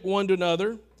subject one to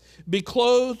another. Be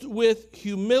clothed with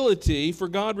humility, for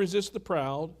God resists the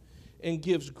proud and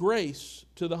gives grace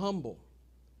to the humble.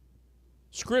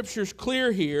 Scripture's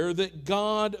clear here that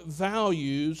God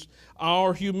values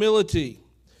our humility.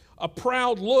 A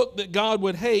proud look that God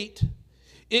would hate,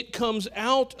 it comes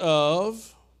out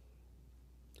of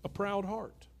a proud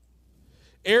heart.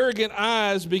 Arrogant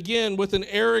eyes begin with an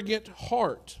arrogant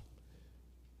heart.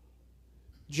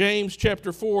 James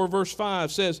chapter 4, verse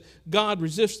 5 says, God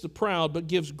resists the proud, but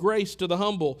gives grace to the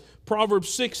humble. Proverbs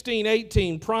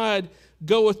 16:18, pride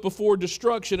goeth before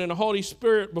destruction, and a haughty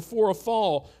spirit before a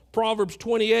fall. Proverbs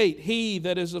 28, he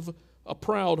that is of a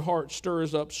proud heart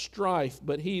stirs up strife,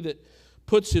 but he that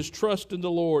puts his trust in the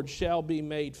Lord shall be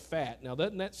made fat. Now,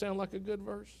 doesn't that sound like a good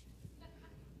verse?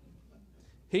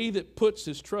 He that puts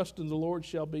his trust in the Lord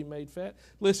shall be made fat.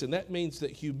 Listen, that means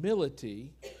that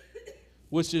humility,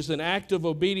 which is an act of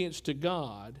obedience to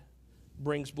God,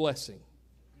 brings blessing.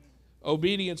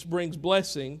 Obedience brings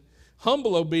blessing.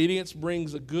 Humble obedience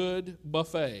brings a good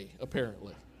buffet,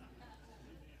 apparently.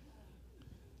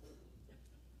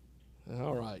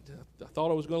 All right. I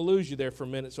thought I was going to lose you there for a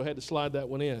minute, so I had to slide that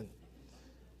one in.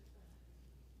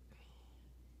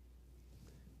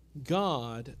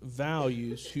 God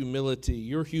values humility.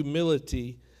 Your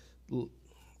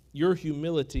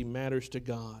humility matters to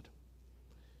God.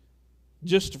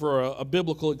 Just for a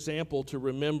biblical example to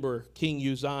remember, King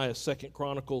Uzziah, 2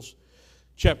 Chronicles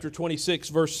chapter 26,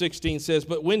 verse 16 says,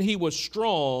 but when he was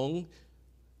strong,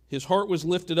 his heart was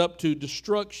lifted up to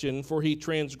destruction, for he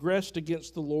transgressed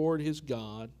against the Lord his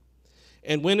God,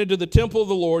 and went into the temple of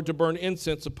the Lord to burn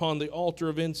incense upon the altar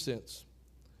of incense.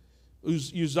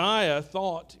 Uzziah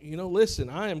thought, listen,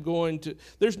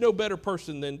 there's no better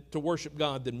person to worship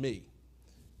God than me.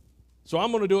 So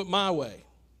I'm going to do it my way.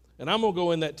 And I'm going to go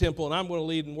in that temple and I'm going to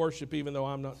lead and worship even though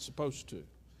I'm not supposed to.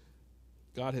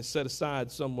 God has set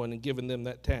aside someone and given them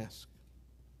that task.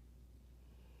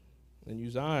 And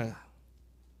Uzziah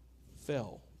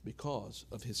fell because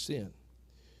of his sin.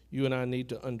 You and I need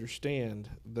to understand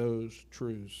those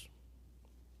truths.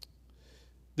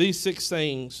 These 6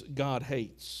 things God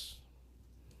hates.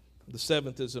 The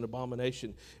 7th is an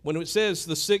abomination. When it says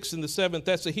the 6th and the 7th,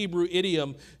 that's a Hebrew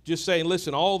idiom just saying,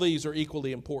 listen, all these are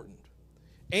equally important.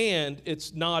 And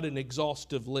it's not an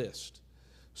exhaustive list.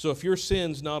 So if your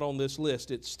sin's not on this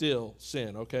list, it's still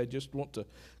sin, okay? Just want to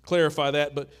clarify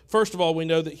that. But first of all, we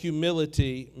know that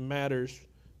humility matters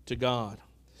to God.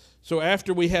 So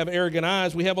after we have arrogant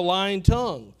eyes, we have a lying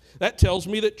tongue. That tells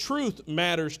me that truth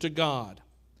matters to God.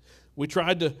 We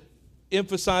tried to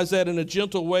emphasize that in a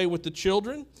gentle way with the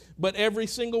children, but every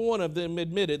single one of them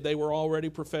admitted they were already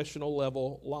professional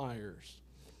level liars.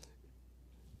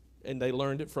 And they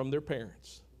learned it from their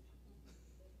parents.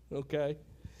 Okay?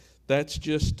 That's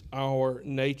just our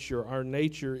nature. Our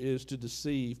nature is to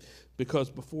deceive, because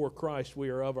before Christ we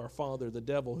are of our father, the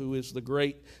devil, who is the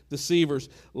great deceiver.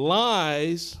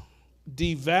 Lies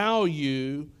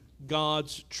devalue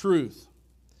God's truth.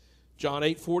 John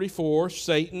 8:44,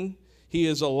 Satan, he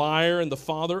is a liar and the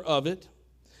father of it.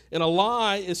 And a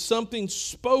lie is something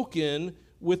spoken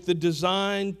with the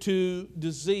design to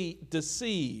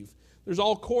deceive. There's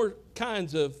all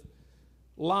kinds of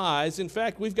lies. In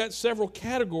fact, we've got several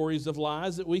categories of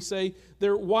lies that we say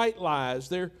they're white lies,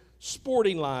 they're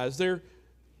sporting lies, they're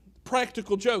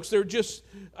practical jokes, they're just,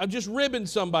 I'm just ribbing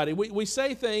somebody. We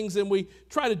say things and we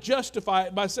try to justify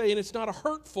it by saying it's not a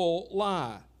hurtful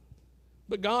lie.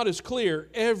 But God is clear,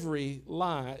 every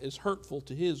lie is hurtful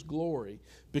to His glory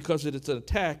because it's an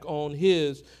attack on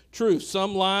His truth.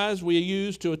 Some lies we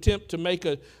use to attempt to make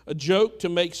a joke, to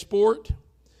make sport.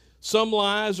 Some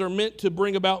lies are meant to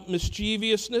bring about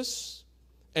mischievousness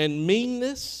and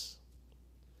meanness.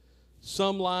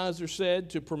 Some lies are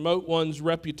said to promote one's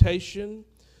reputation.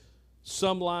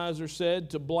 Some lies are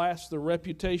said to blast the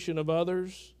reputation of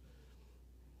others.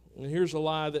 And here's a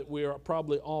lie that we are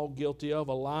probably all guilty of,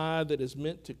 a lie that is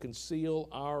meant to conceal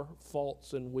our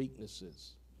faults and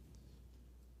weaknesses.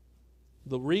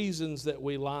 The reasons that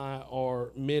we lie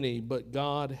are many, but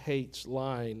God hates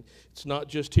lying. It's not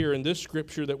just here in this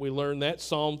scripture that we learn that.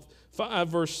 Psalm 5,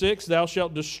 verse 6, thou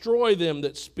shalt destroy them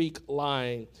that speak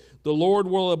lying. The Lord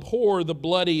will abhor the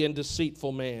bloody and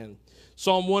deceitful man.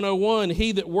 Psalm 101,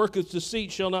 he that worketh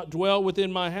deceit shall not dwell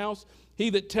within my house.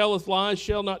 He that telleth lies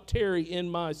shall not tarry in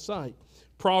my sight.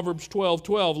 Proverbs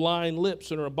 12:12, lying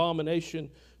lips are an abomination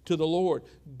to the Lord.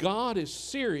 God is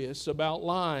serious about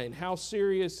lying. How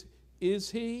serious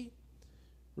is he?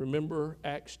 Remember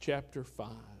Acts chapter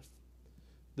 5.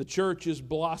 The church is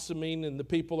blossoming and the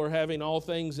people are having all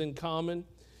things in common,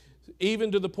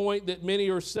 even to the point that many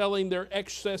are selling their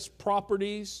excess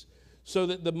properties so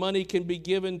that the money can be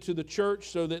given to the church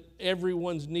so that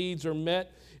everyone's needs are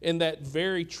met in that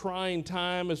very trying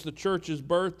time as the church is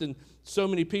birthed and so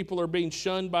many people are being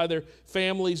shunned by their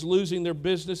families, losing their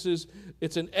businesses.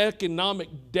 It's an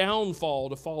economic downfall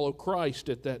to follow Christ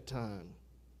at that time.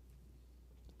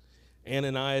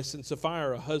 Ananias and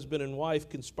Sapphira, a husband and wife,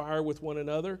 conspire with one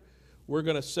another. We're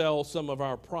going to sell some of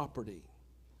our property,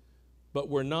 but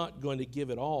we're not going to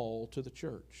give it all to the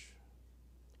church.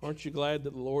 Aren't you glad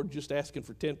that the Lord just asking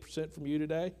for 10% from you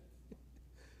today?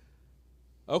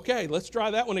 Okay, let's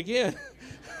try that one again.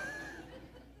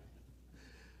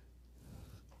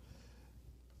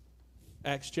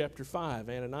 Acts chapter 5,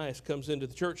 Ananias comes into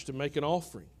the church to make an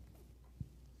offering,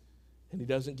 and he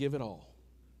doesn't give it all.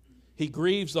 He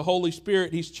grieves the Holy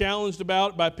Spirit. He's challenged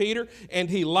about it by Peter, and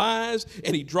he lies,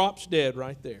 and he drops dead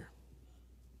right there.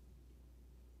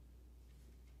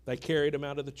 They carried him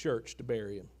out of the church to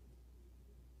bury him.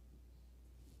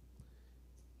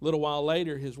 A little while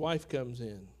later, his wife comes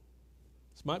in.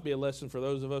 This might be a lesson for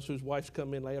those of us whose wives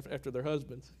come in after their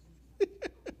husbands. A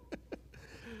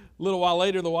little while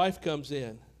later, the wife comes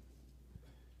in,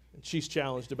 and she's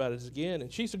challenged about it again,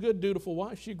 and she's a good, dutiful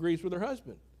wife. She agrees with her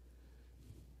husband.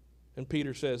 And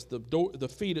Peter says, the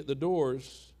feet at the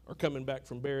doors are coming back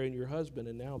from burying your husband,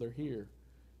 and now they're here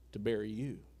to bury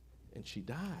you. And she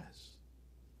dies.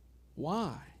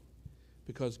 Why?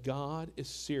 Because God is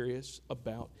serious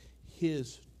about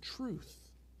his truth,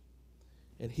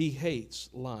 and he hates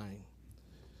lying.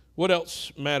 What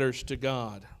else matters to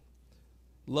God?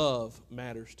 Love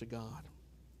matters to God.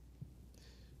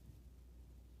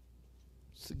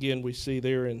 So again, we see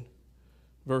there in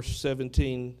verse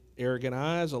 17, arrogant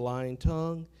eyes, a lying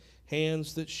tongue,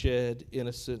 hands that shed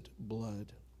innocent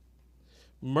blood.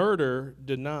 Murder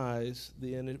denies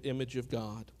the image of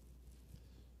God.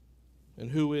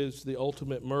 And who is the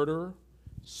ultimate murderer?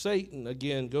 Satan.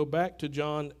 Again, go back to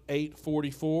John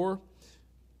 8:44.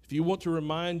 If you want to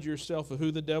remind yourself of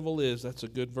who the devil is, that's a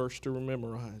good verse to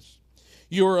memorize.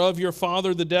 You are of your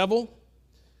father the devil,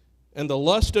 and the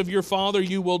lust of your father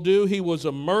you will do. He was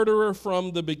a murderer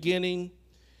from the beginning,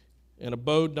 and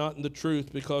abode not in the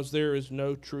truth, because there is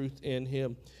no truth in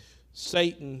him.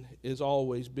 Satan has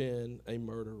always been a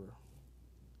murderer.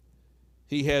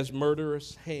 He has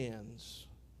murderous hands.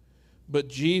 But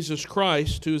Jesus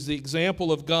Christ, who is the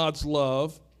example of God's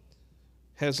love,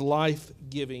 has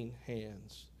life-giving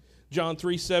hands. John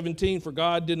 3:17, for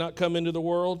God did not come into the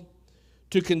world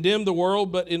to condemn the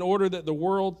world, but in order that the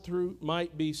world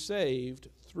might be saved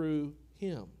through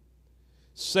him.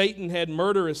 Satan had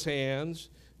murderous hands.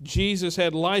 Jesus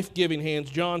had life-giving hands.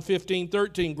 John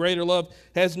 15:13, greater love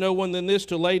has no one than this,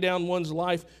 to lay down one's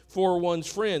life for one's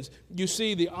friends. You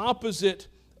see, the opposite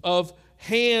of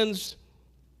hands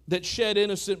that shed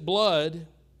innocent blood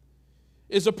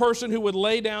is a person who would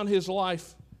lay down his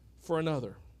life for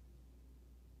another.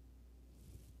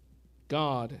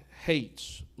 God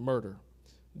hates murder.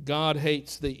 God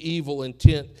hates the evil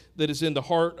intent that is in the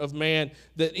heart of man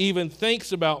that even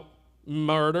thinks about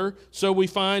murder. So we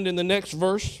find in the next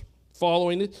verse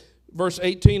following it, verse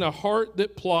 18, a heart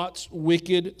that plots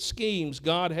wicked schemes.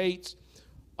 God hates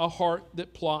a heart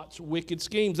that plots wicked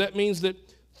schemes. That means that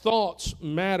thoughts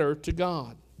matter to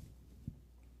God.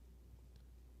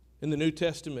 In the New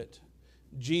Testament,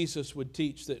 Jesus would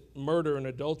teach that murder and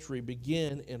adultery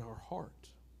begin in our heart.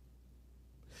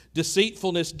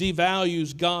 Deceitfulness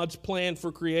devalues God's plan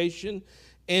for creation,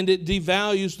 and it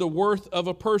devalues the worth of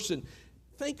a person.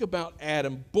 Think about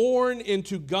Adam, born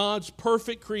into God's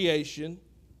perfect creation,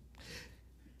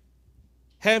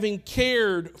 having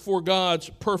cared for God's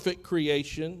perfect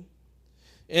creation,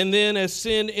 and then as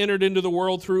sin entered into the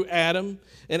world through Adam,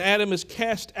 and Adam is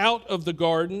cast out of the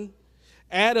garden,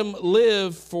 Adam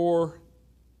lived for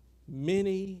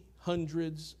many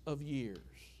hundreds of years.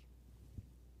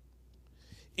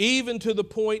 Even to the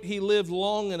point he lived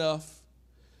long enough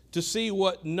to see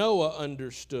what Noah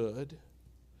understood.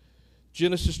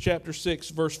 Genesis chapter 6,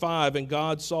 verse 5, and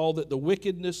God saw that the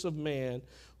wickedness of man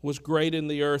was great in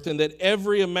the earth, and that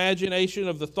every imagination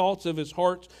of the thoughts of his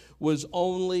heart was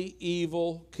only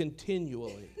evil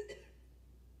continually.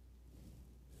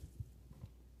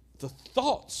 The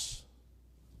thoughts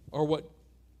are what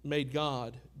made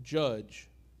God judge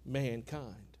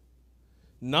mankind.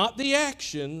 Not the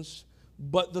actions,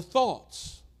 but the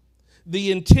thoughts.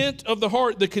 The intent of the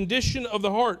heart, the condition of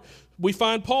the heart. We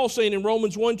find Paul saying in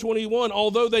Romans 1:21,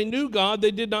 although they knew God, they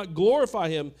did not glorify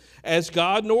him as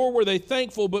God, nor were they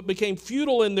thankful, but became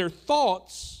futile in their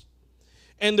thoughts,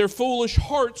 and their foolish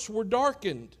hearts were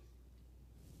darkened.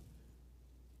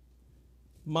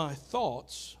 My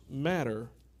thoughts matter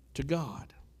to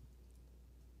God.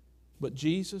 But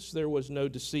Jesus, there was no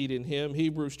deceit in him.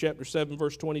 Hebrews chapter 7,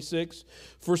 verse 26,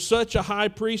 for such a high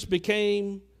priest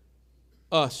became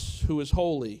us, who is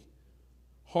holy,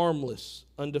 harmless,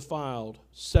 undefiled,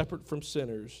 separate from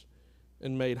sinners,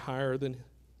 and made higher than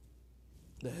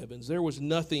the heavens. There was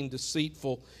nothing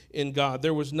deceitful in God.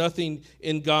 There was nothing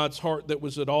in God's heart that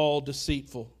was at all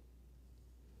deceitful.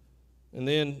 And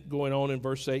then going on in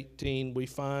verse 18, we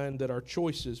find that our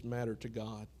choices matter to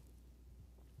God.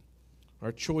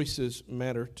 Our choices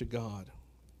matter to God.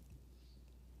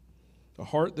 A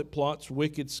heart that plots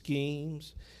wicked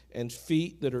schemes and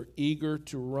feet that are eager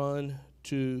to run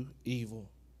to evil.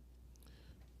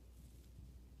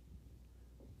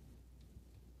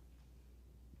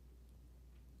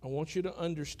 I want you to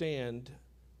understand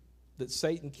that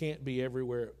Satan can't be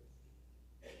everywhere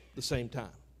at the same time,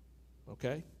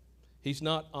 okay? He's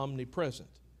not omnipresent.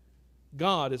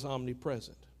 God is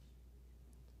omnipresent.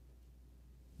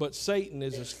 But Satan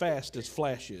is as fast as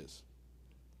Flash is.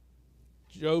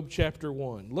 Job chapter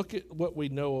 1. Look at what we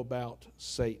know about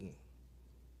Satan.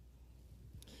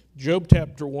 Job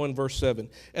chapter 1, verse 7.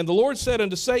 And the Lord said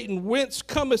unto Satan, whence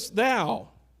comest thou?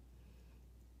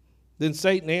 Then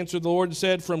Satan answered the Lord and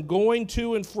said, from going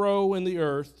to and fro in the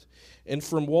earth, and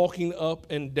from walking up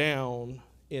and down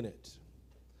in it.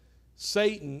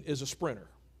 Satan is a sprinter.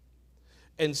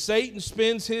 And Satan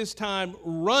spends his time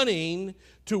running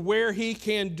to where he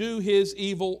can do his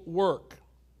evil work.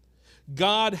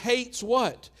 God hates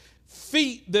what?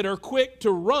 Feet that are quick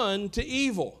to run to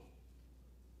evil.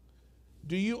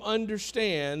 Do you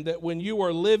understand that when you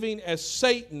are living as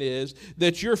Satan is,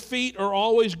 that your feet are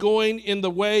always going in the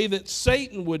way that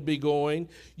Satan would be going?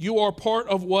 You are part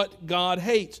of what God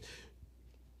hates.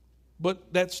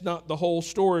 But that's not the whole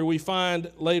story we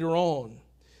find later on.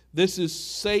 This is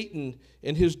Satan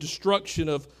and his destruction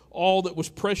of all that was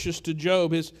precious to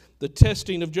Job, the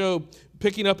testing of Job.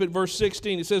 Picking up at verse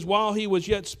 16, it says, while he was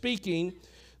yet speaking,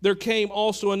 there came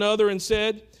also another and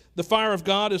said, the fire of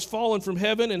God is fallen from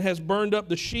heaven and has burned up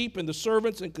the sheep and the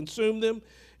servants and consumed them.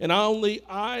 And only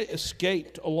I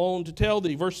escaped alone to tell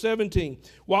thee. Verse 17,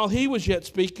 while he was yet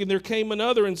speaking, there came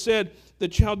another and said, the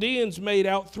Chaldeans made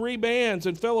out 3 bands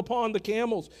and fell upon the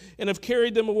camels and have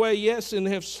carried them away, yes, and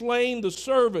have slain the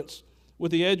servants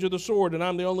with the edge of the sword, and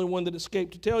I'm the only one that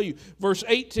escaped to tell you. Verse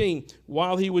 18,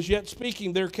 while he was yet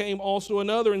speaking, there came also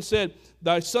another and said,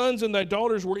 thy sons and thy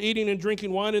daughters were eating and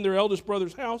drinking wine in their eldest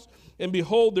brother's house, and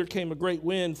behold, there came a great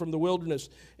wind from the wilderness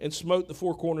and smote the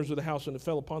 4 corners of the house, and it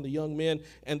fell upon the young men,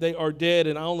 and they are dead,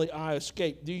 and only I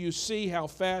escaped. Do you see how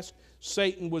fast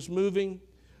Satan was moving?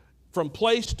 From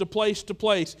place to place to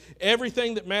place.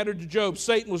 Everything that mattered to Job,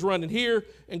 Satan was running here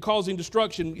and causing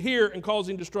destruction, here and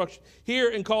causing destruction, here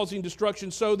and causing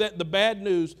destruction, so that the bad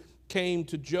news came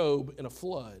to Job in a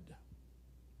flood.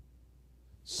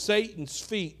 Satan's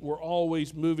feet were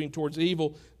always moving towards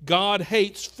evil. God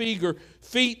hates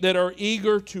feet that are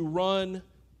eager to run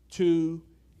to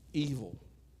evil.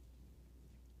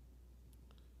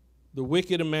 The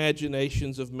wicked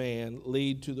imaginations of man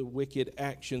lead to the wicked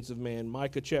actions of man.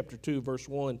 Micah chapter 2, verse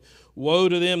 1. Woe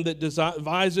to them that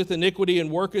deviseth iniquity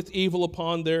and worketh evil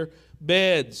upon their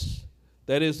beds.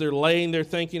 That is, they're laying there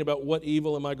thinking about what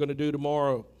evil am I going to do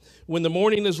tomorrow. When the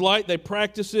morning is light, they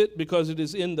practice it because it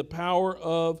is in the power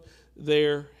of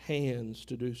their hands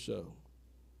to do so.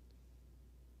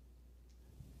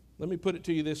 Let me put it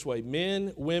to you this way.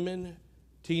 Men, women,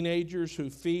 teenagers who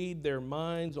feed their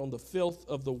minds on the filth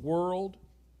of the world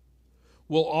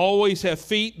will always have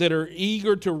feet that are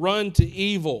eager to run to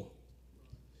evil.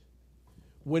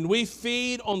 When we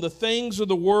feed on the things of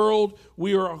the world,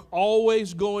 we are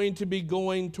always going to be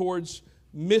going towards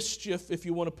mischief, if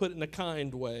you want to put it in a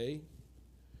kind way,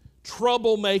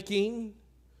 troublemaking,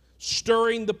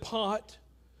 stirring the pot,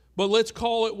 but let's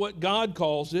call it what God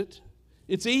calls it.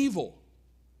 It's evil,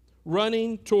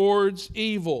 running towards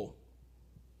evil.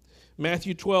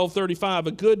 Matthew 12:35,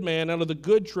 a good man out of the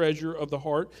good treasure of the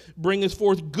heart bringeth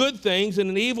forth good things, and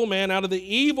an evil man out of the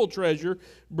evil treasure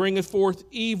bringeth forth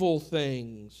evil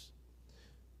things.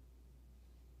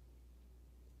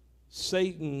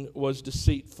 Satan was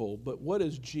deceitful, but what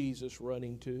is Jesus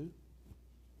running to?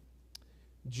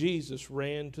 Jesus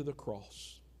ran to the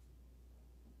cross.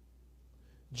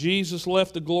 Jesus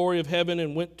left the glory of heaven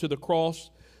and went to the cross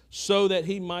so that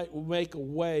he might make a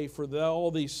way for all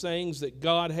these things that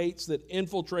God hates, that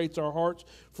infiltrates our hearts,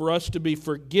 for us to be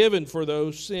forgiven for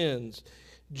those sins.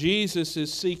 Jesus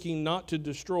is seeking not to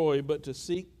destroy, but to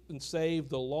seek and save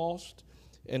the lost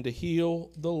and to heal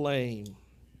the lame.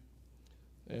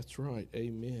 That's right.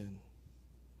 Amen.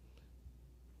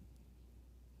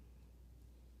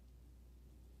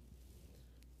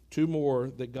 Two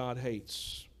more that God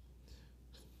hates.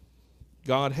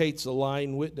 God hates a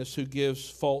lying witness who gives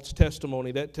false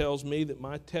testimony. That tells me that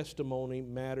my testimony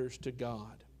matters to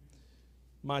God.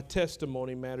 My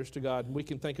testimony matters to God. And we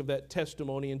can think of that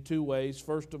testimony in two ways.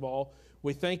 First of all,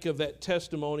 we think of that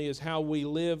testimony as how we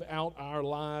live out our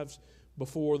lives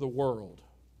before the world.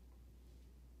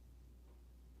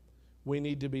 We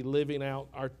need to be living out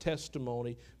our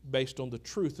testimony based on the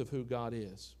truth of who God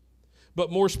is. But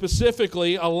more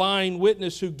specifically, a lying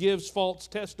witness who gives false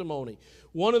testimony.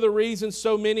 One of the reasons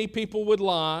so many people would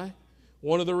lie,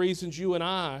 one of the reasons you and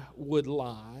I would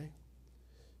lie,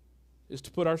 is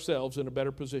to put ourselves in a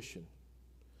better position,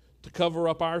 to cover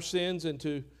up our sins and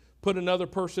to put another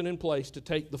person in place to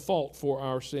take the fault for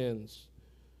our sins.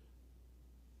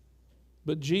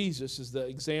 But Jesus is the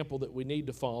example that we need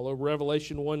to follow.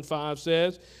 Revelation 1:5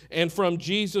 says, "And from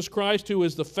Jesus Christ, who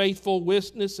is the faithful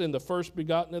witness and the first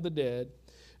begotten of the dead,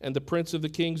 and the prince of the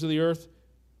kings of the earth,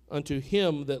 unto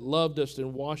him that loved us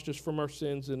and washed us from our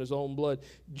sins in his own blood."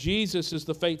 Jesus is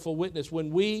the faithful witness.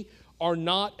 When we are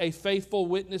not a faithful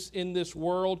witness in this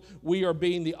world, we are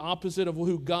being the opposite of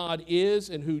who God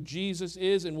is and who Jesus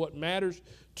is and what matters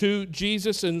to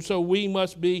Jesus, and so we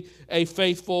must be a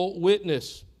faithful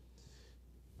witness.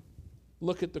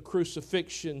 Look at the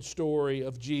crucifixion story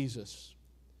of Jesus.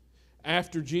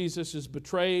 After Jesus is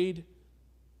betrayed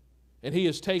and he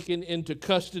is taken into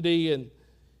custody and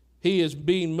he is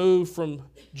being moved from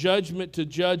judgment to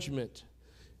judgment,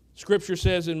 Scripture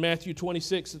says in Matthew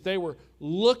 26 that they were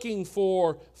looking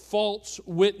for false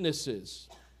witnesses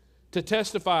to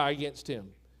testify against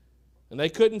him. And they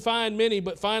couldn't find many,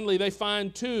 but finally they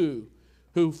find two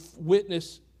who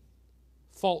witnessed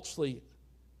falsely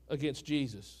against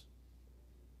Jesus.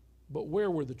 But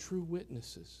where were the true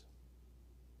witnesses?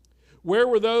 Where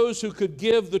were those who could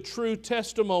give the true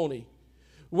testimony?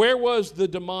 Where was the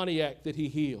demoniac that he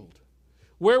healed?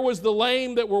 Where was the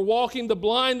lame that were walking, the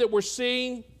blind that were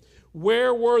seeing?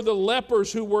 Where were the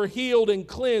lepers who were healed and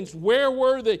cleansed? Where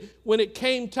were they when it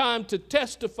came time to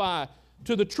testify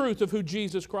to the truth of who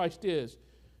Jesus Christ is?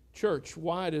 Church,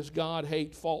 why does God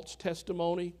hate false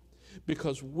testimony?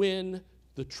 Because when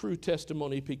the true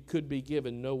testimony could be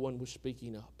given, no one was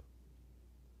speaking up.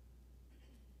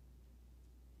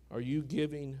 Are you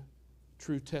giving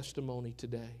true testimony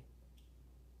today?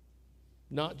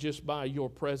 Not just by your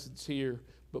presence here,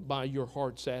 but by your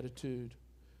heart's attitude,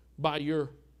 by your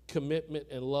commitment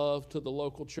and love to the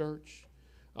local church.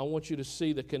 I want you to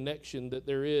see the connection that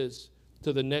there is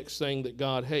to the next thing that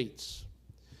God hates.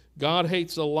 God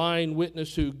hates a lying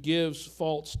witness who gives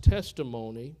false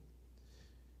testimony.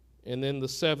 And then the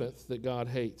seventh that God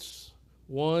hates,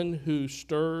 one who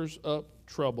stirs up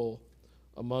trouble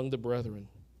among the brethren.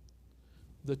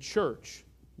 The church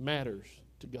matters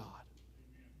to God.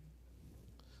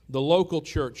 The local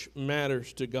church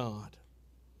matters to God.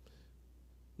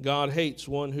 God hates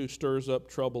one who stirs up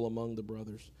trouble among the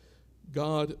brothers.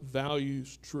 God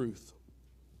values truth.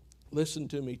 Listen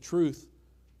to me, truth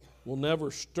will never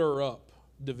stir up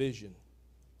division.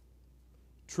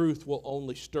 Truth will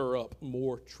only stir up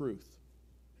more truth.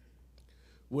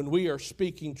 When we are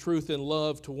speaking truth in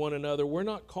love to one another, we're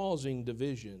not causing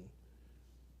division.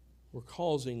 We're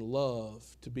causing love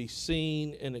to be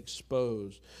seen and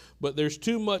exposed. But there's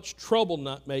too much trouble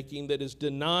not making that is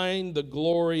denying the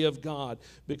glory of God,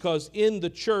 because in the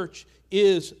church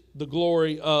is the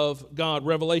glory of God.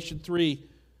 Revelation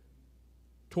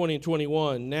 3:20 and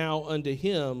 21. Now unto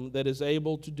him that is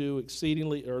able to do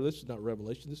exceedingly, or this is not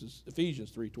Revelation, this is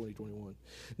Ephesians 3:20, 21.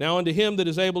 Now unto him that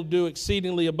is able to do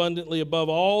exceedingly abundantly above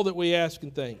all that we ask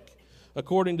and think,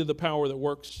 according to the power that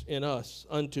works in us,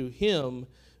 unto him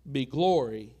be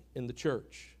glory in the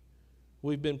church.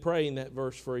 We've been praying that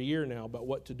verse for a year now about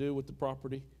what to do with the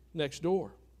property next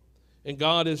door. And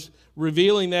God is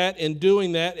revealing that and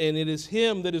doing that, and it is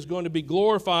Him that is going to be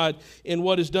glorified in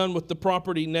what is done with the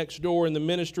property next door and the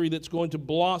ministry that's going to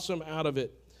blossom out of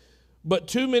it. But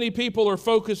too many people are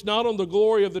focused not on the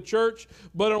glory of the church,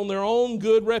 but on their own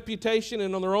good reputation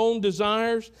and on their own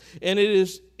desires, and it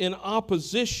is in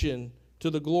opposition to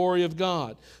the glory of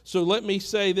God. So let me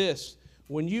say this.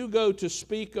 When you go to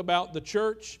speak about the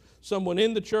church, someone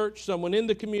in the church, someone in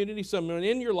the community, someone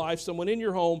in your life, someone in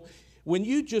your home, when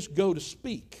you just go to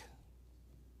speak,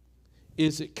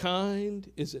 is it kind?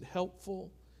 Is it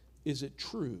helpful? Is it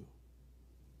true?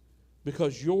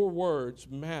 Because your words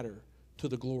matter to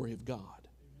the glory of God.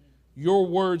 Your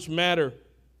words matter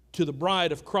to the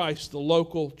bride of Christ, the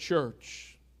local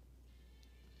church.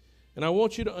 And I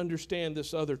want you to understand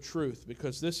this other truth,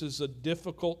 because this is a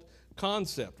difficult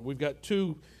concept. We've got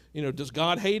two, does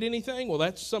God hate anything? Well,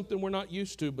 that's something we're not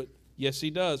used to, but yes,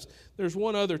 He does. There's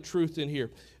one other truth in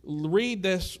here. Read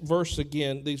this verse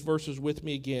again, these verses with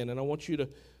me again, and I want you to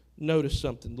notice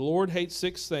something. The Lord hates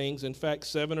 6 things. In fact,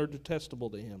 7 are detestable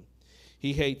to Him.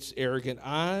 He hates arrogant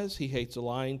eyes. He hates a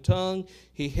lying tongue.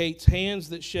 He hates hands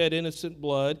that shed innocent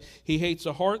blood. He hates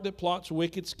a heart that plots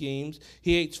wicked schemes.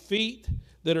 He hates feet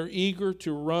that are eager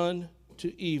to run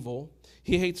to evil.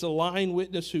 He hates a lying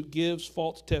witness who gives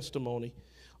false testimony.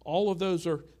 All of those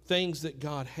are things that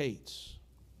God hates.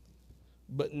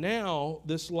 But now,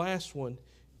 this last one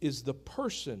is the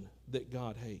person that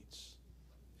God hates,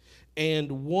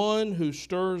 and one who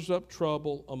stirs up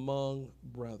trouble among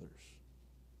brothers.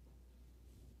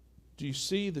 Do you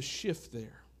see the shift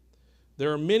there?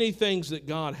 There are many things that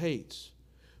God hates,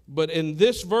 but in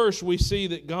this verse we see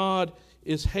that God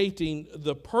is hating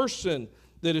the person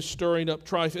that is stirring up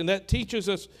strife, and that teaches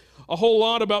us a whole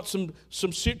lot about some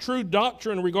true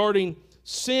doctrine regarding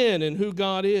sin and who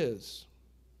God is.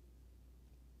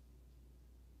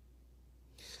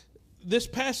 This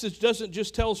passage doesn't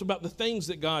just tell us about the things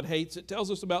that God hates, it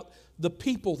tells us about the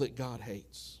people that God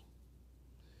hates.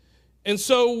 And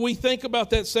so we think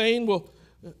about that saying, well,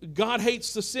 God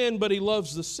hates the sin, but He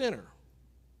loves the sinner.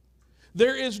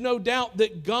 There is no doubt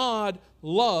that God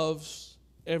loves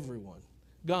everyone.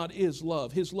 God is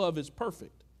love. His love is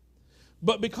perfect.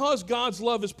 But because God's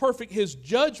love is perfect, His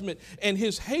judgment and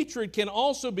His hatred can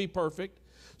also be perfect.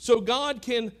 So God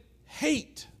can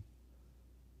hate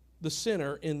the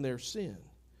sinner in their sin,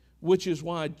 which is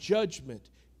why judgment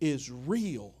is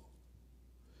real.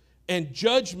 And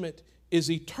judgment is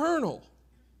eternal.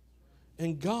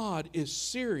 And God is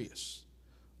serious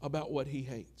about what He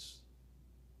hates.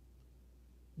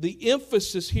 The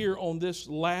emphasis here on this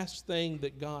last thing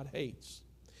that God hates.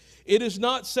 It is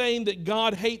not saying that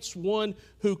God hates one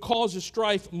who causes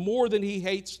strife more than He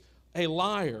hates a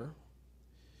liar.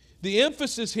 The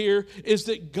emphasis here is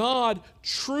that God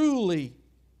truly,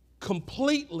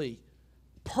 completely,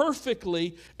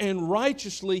 perfectly, and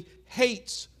righteously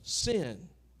hates sin.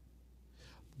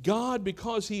 God,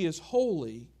 because He is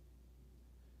holy,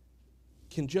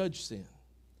 can judge sin.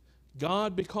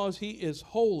 God, because He is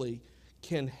holy,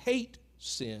 can hate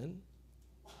sin.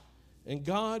 And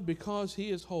God, because He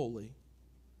is holy,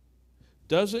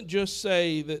 doesn't just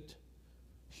say that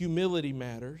humility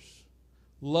matters,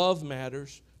 love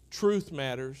matters, truth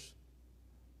matters,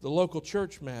 the local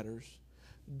church matters.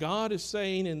 God is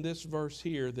saying in this verse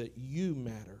here that you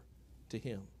matter to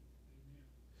Him.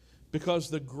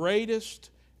 Because the greatest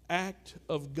act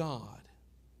of God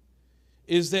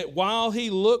is that while He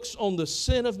looks on the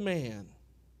sin of man,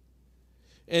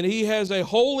 and He has a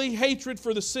holy hatred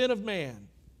for the sin of man,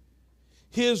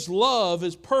 His love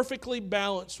is perfectly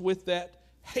balanced with that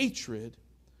hatred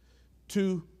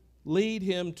to lead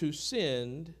him to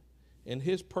send in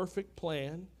His perfect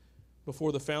plan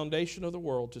before the foundation of the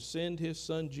world, to send His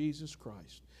Son Jesus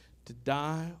Christ to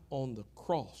die on the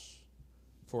cross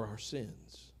for our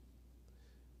sins.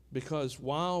 Because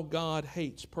while God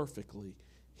hates perfectly,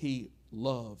 He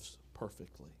loves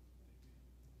perfectly.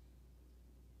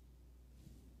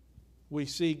 We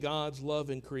see God's love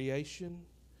in creation.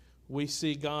 We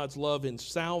see God's love in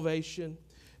salvation.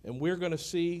 And we're going to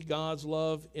see God's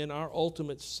love in our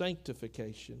ultimate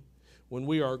sanctification when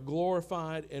we are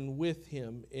glorified and with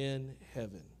Him in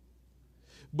heaven.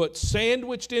 But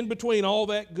sandwiched in between all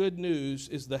that good news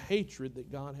is the hatred that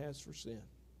God has for sin.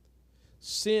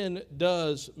 Sin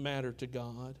does matter to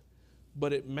God,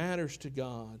 but it matters to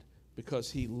God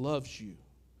because He loves you.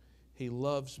 He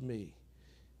loves me.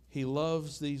 He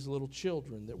loves these little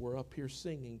children that were up here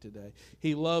singing today.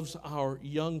 He loves our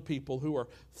young people who are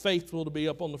faithful to be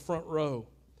up on the front row.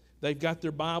 They've got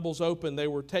their Bibles open. They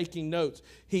were taking notes.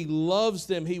 He loves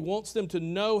them. He wants them to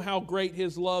know how great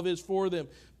His love is for them.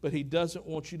 But He doesn't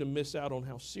want you to miss out on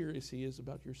how serious He is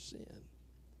about your sin.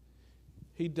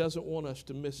 He doesn't want us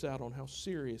to miss out on how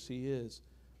serious He is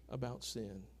about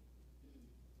sin.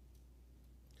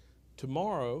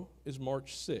 Tomorrow is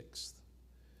March 6th.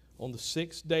 On the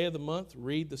 6th day of the month,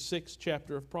 read the 6th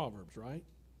chapter of Proverbs, right?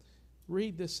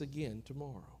 Read this again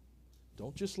tomorrow.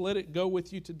 Don't just let it go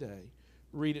with you today.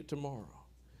 Read it tomorrow.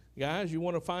 Guys, you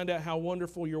want to find out how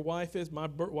wonderful your wife is? My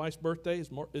wife's birthday is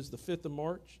the 5th of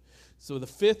March. So the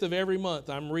 5th of every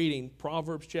month, I'm reading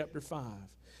Proverbs chapter 5.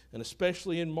 And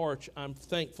especially in March, I'm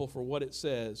thankful for what it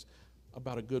says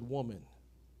about a good woman.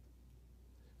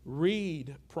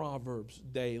 Read Proverbs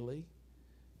daily.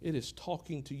 It is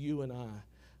talking to you and I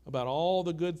about all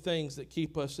the good things that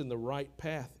keep us in the right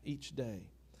path each day.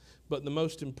 But the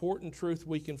most important truth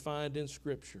we can find in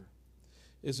Scripture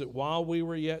is that while we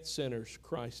were yet sinners,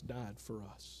 Christ died for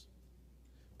us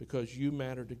because you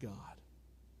matter to God.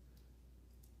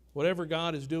 Whatever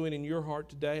God is doing in your heart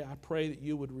today, I pray that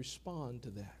you would respond to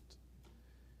that.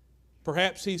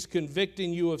 Perhaps He's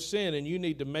convicting you of sin and you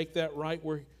need to make that right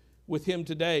with Him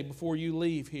today before you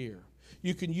leave here.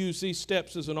 You can use these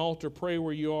steps as an altar. Pray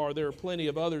where you are. There are plenty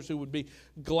of others who would be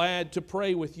glad to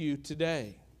pray with you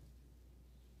today.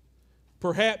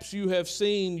 Perhaps you have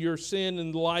seen your sin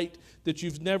in light that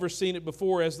you've never seen it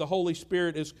before as the Holy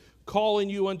Spirit is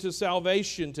calling you unto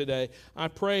salvation today. I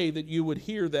pray that you would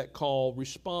hear that call,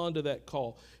 respond to that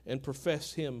call, and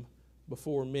profess Him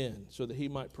before men so that He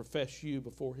might profess you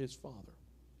before His Father.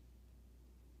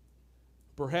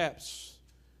 Perhaps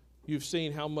you've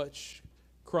seen how much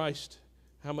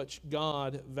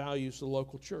God values the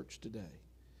local church today.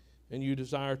 And you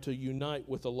desire to unite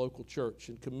with a local church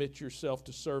and commit yourself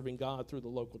to serving God through the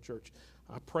local church.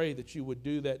 I pray that you would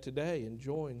do that today and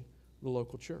join the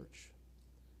local church.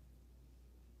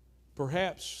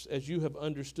 Perhaps as you have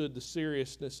understood the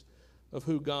seriousness of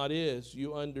who God is,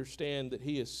 you understand that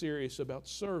He is serious about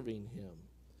serving Him.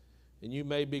 And you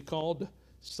may be called to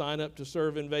sign up to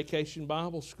serve in Vacation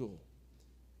Bible School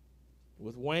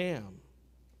with WHAM.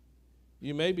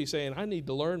 You may be saying, I need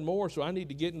to learn more, so I need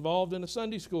to get involved in a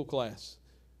Sunday school class.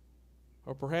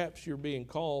 Or perhaps you're being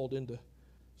called into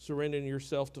surrendering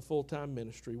yourself to full-time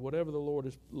ministry. Whatever the Lord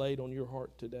has laid on your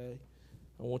heart today,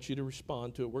 I want you to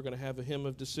respond to it. We're going to have a hymn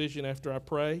of decision after I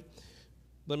pray.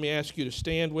 Let me ask you to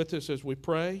stand with us as we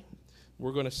pray.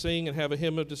 We're going to sing and have a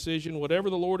hymn of decision.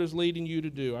 Whatever the Lord is leading you to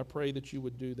do, I pray that you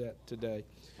would do that today.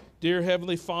 Dear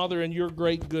Heavenly Father, in your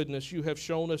great goodness, you have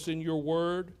shown us in your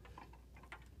word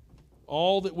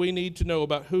all that we need to know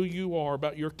about who you are,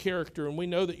 about your character. And we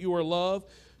know that you are love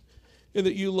and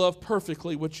that you love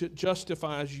perfectly, which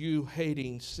justifies you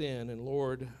hating sin. And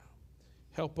Lord,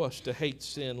 help us to hate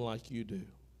sin like you do.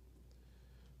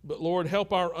 But Lord,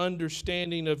 help our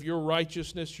understanding of your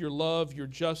righteousness, your love, your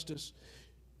justice,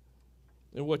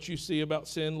 and what you see about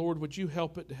sin. Lord, would you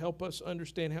help it to help us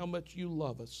understand how much you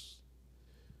love us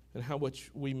and how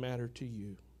much we matter to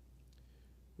you.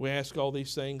 We ask all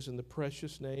these things in the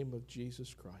precious name of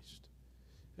Jesus Christ.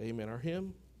 Amen. Our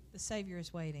hymn. The Savior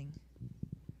is waiting.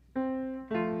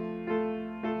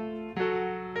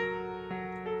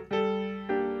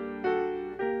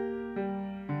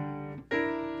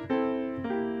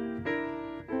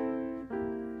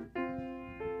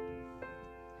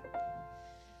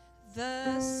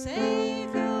 The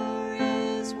Savior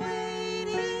is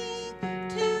waiting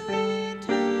to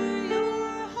enter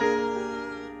your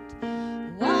heart.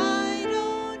 Why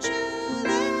don't you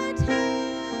let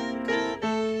Him come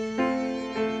in?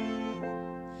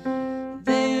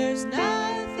 There's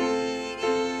nothing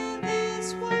in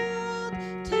this world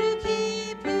to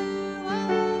keep you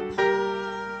apart.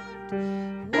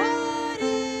 What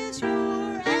is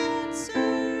your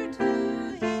answer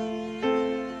to Him?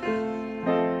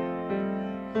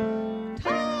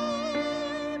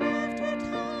 Time after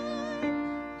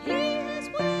time, He has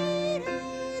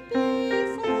waited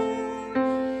before,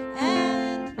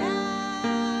 and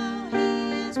now He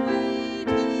is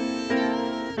waiting again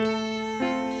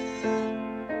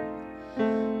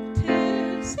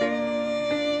to see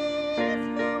if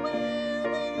you're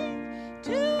willing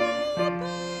to open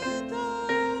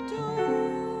the door.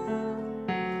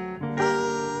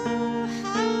 Oh,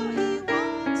 how He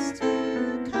wants to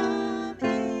come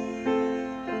in.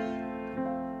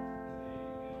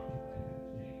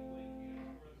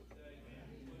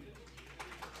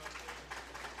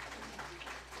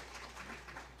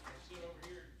 Sit over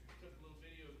here, took a little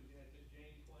video because you had Miss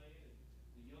Jane playing and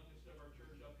the youngest of our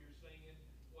church up here singing.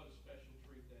 What a special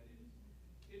treat that is.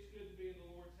 It's good to be in the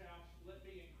Lord's house. Let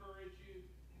me encourage you.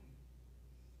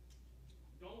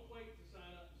 Don't wait to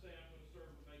sign up and say, I'm going to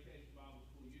serve at Vacation Bible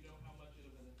School. You know how much of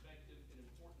an effective and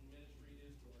important ministry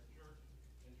it is to our church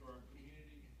and to our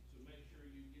community. So make sure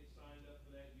you get signed up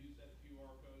for that. Use that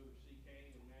QR code or CK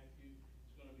or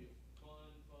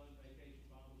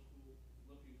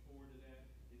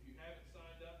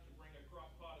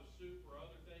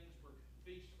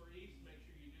Feast for East. Make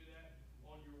sure you do that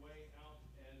on your way out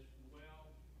as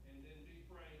well. And then be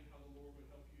praying how the Lord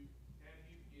would help you, have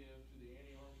you give to the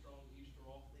Annie Armstrong Easter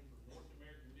offering for North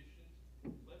American Missions.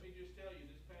 Let me just tell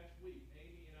you, this past week,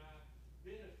 Amy and I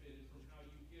benefited from how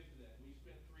you give to that. We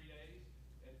spent 3 days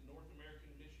at the North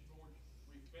American Mission Board's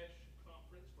Refresh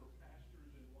Conference for pastors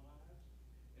and wives.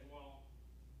 And while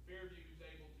Fairview is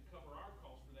able to cover our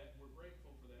costs for that, we're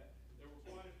grateful for that. There were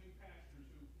quite a few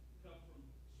pastors who come from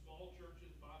small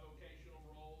churches, bivocational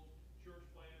roles, church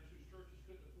planners whose churches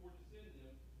couldn't afford to send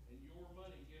them, and your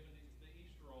money given to the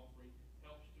Easter offering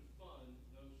helps to fund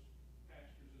those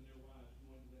pastors and their wives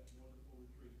going to that wonderful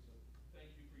retreat. So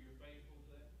thank you for your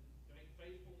faithfulness to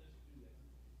do that.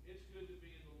 It's good to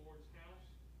be in the Lord's house.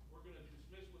 We're going to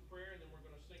dismiss with prayer, and then we're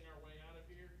going to sing our way out of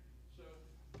here. So,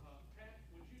 Pat,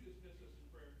 would you dismiss us in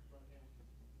prayer right now?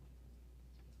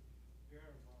 Dear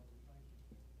Heavenly Father, we thank you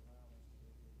for allowing us to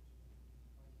be here.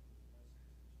 Thank you for the blessings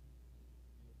that you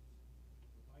give us.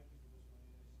 We thank you for this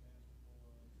man that stands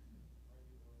before us. Pray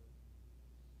your word.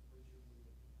 Preach your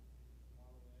will.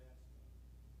 Father, we ask that you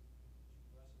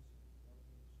bless us and work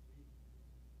in us week.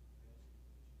 We ask that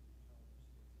you return us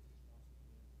to the gospel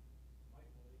again.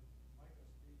 Make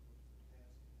us equal to the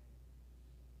task at hand.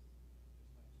 Just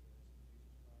thanks for us in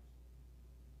Jesus Christ.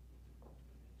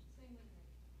 Sing with me.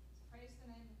 Praise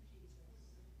the name of Jesus.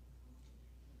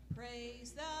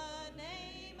 Praise the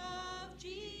name of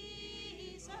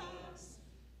Jesus.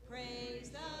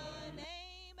 Praise the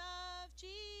name of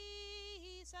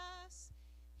Jesus.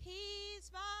 He's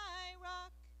my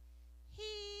rock.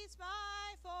 He's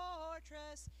my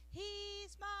fortress.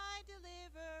 He's my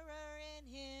deliverer. In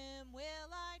him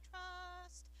will I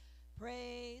trust.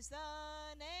 Praise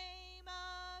the name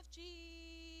of Jesus.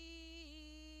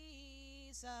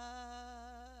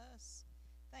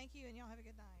 Thank you, and y'all have a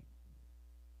good night.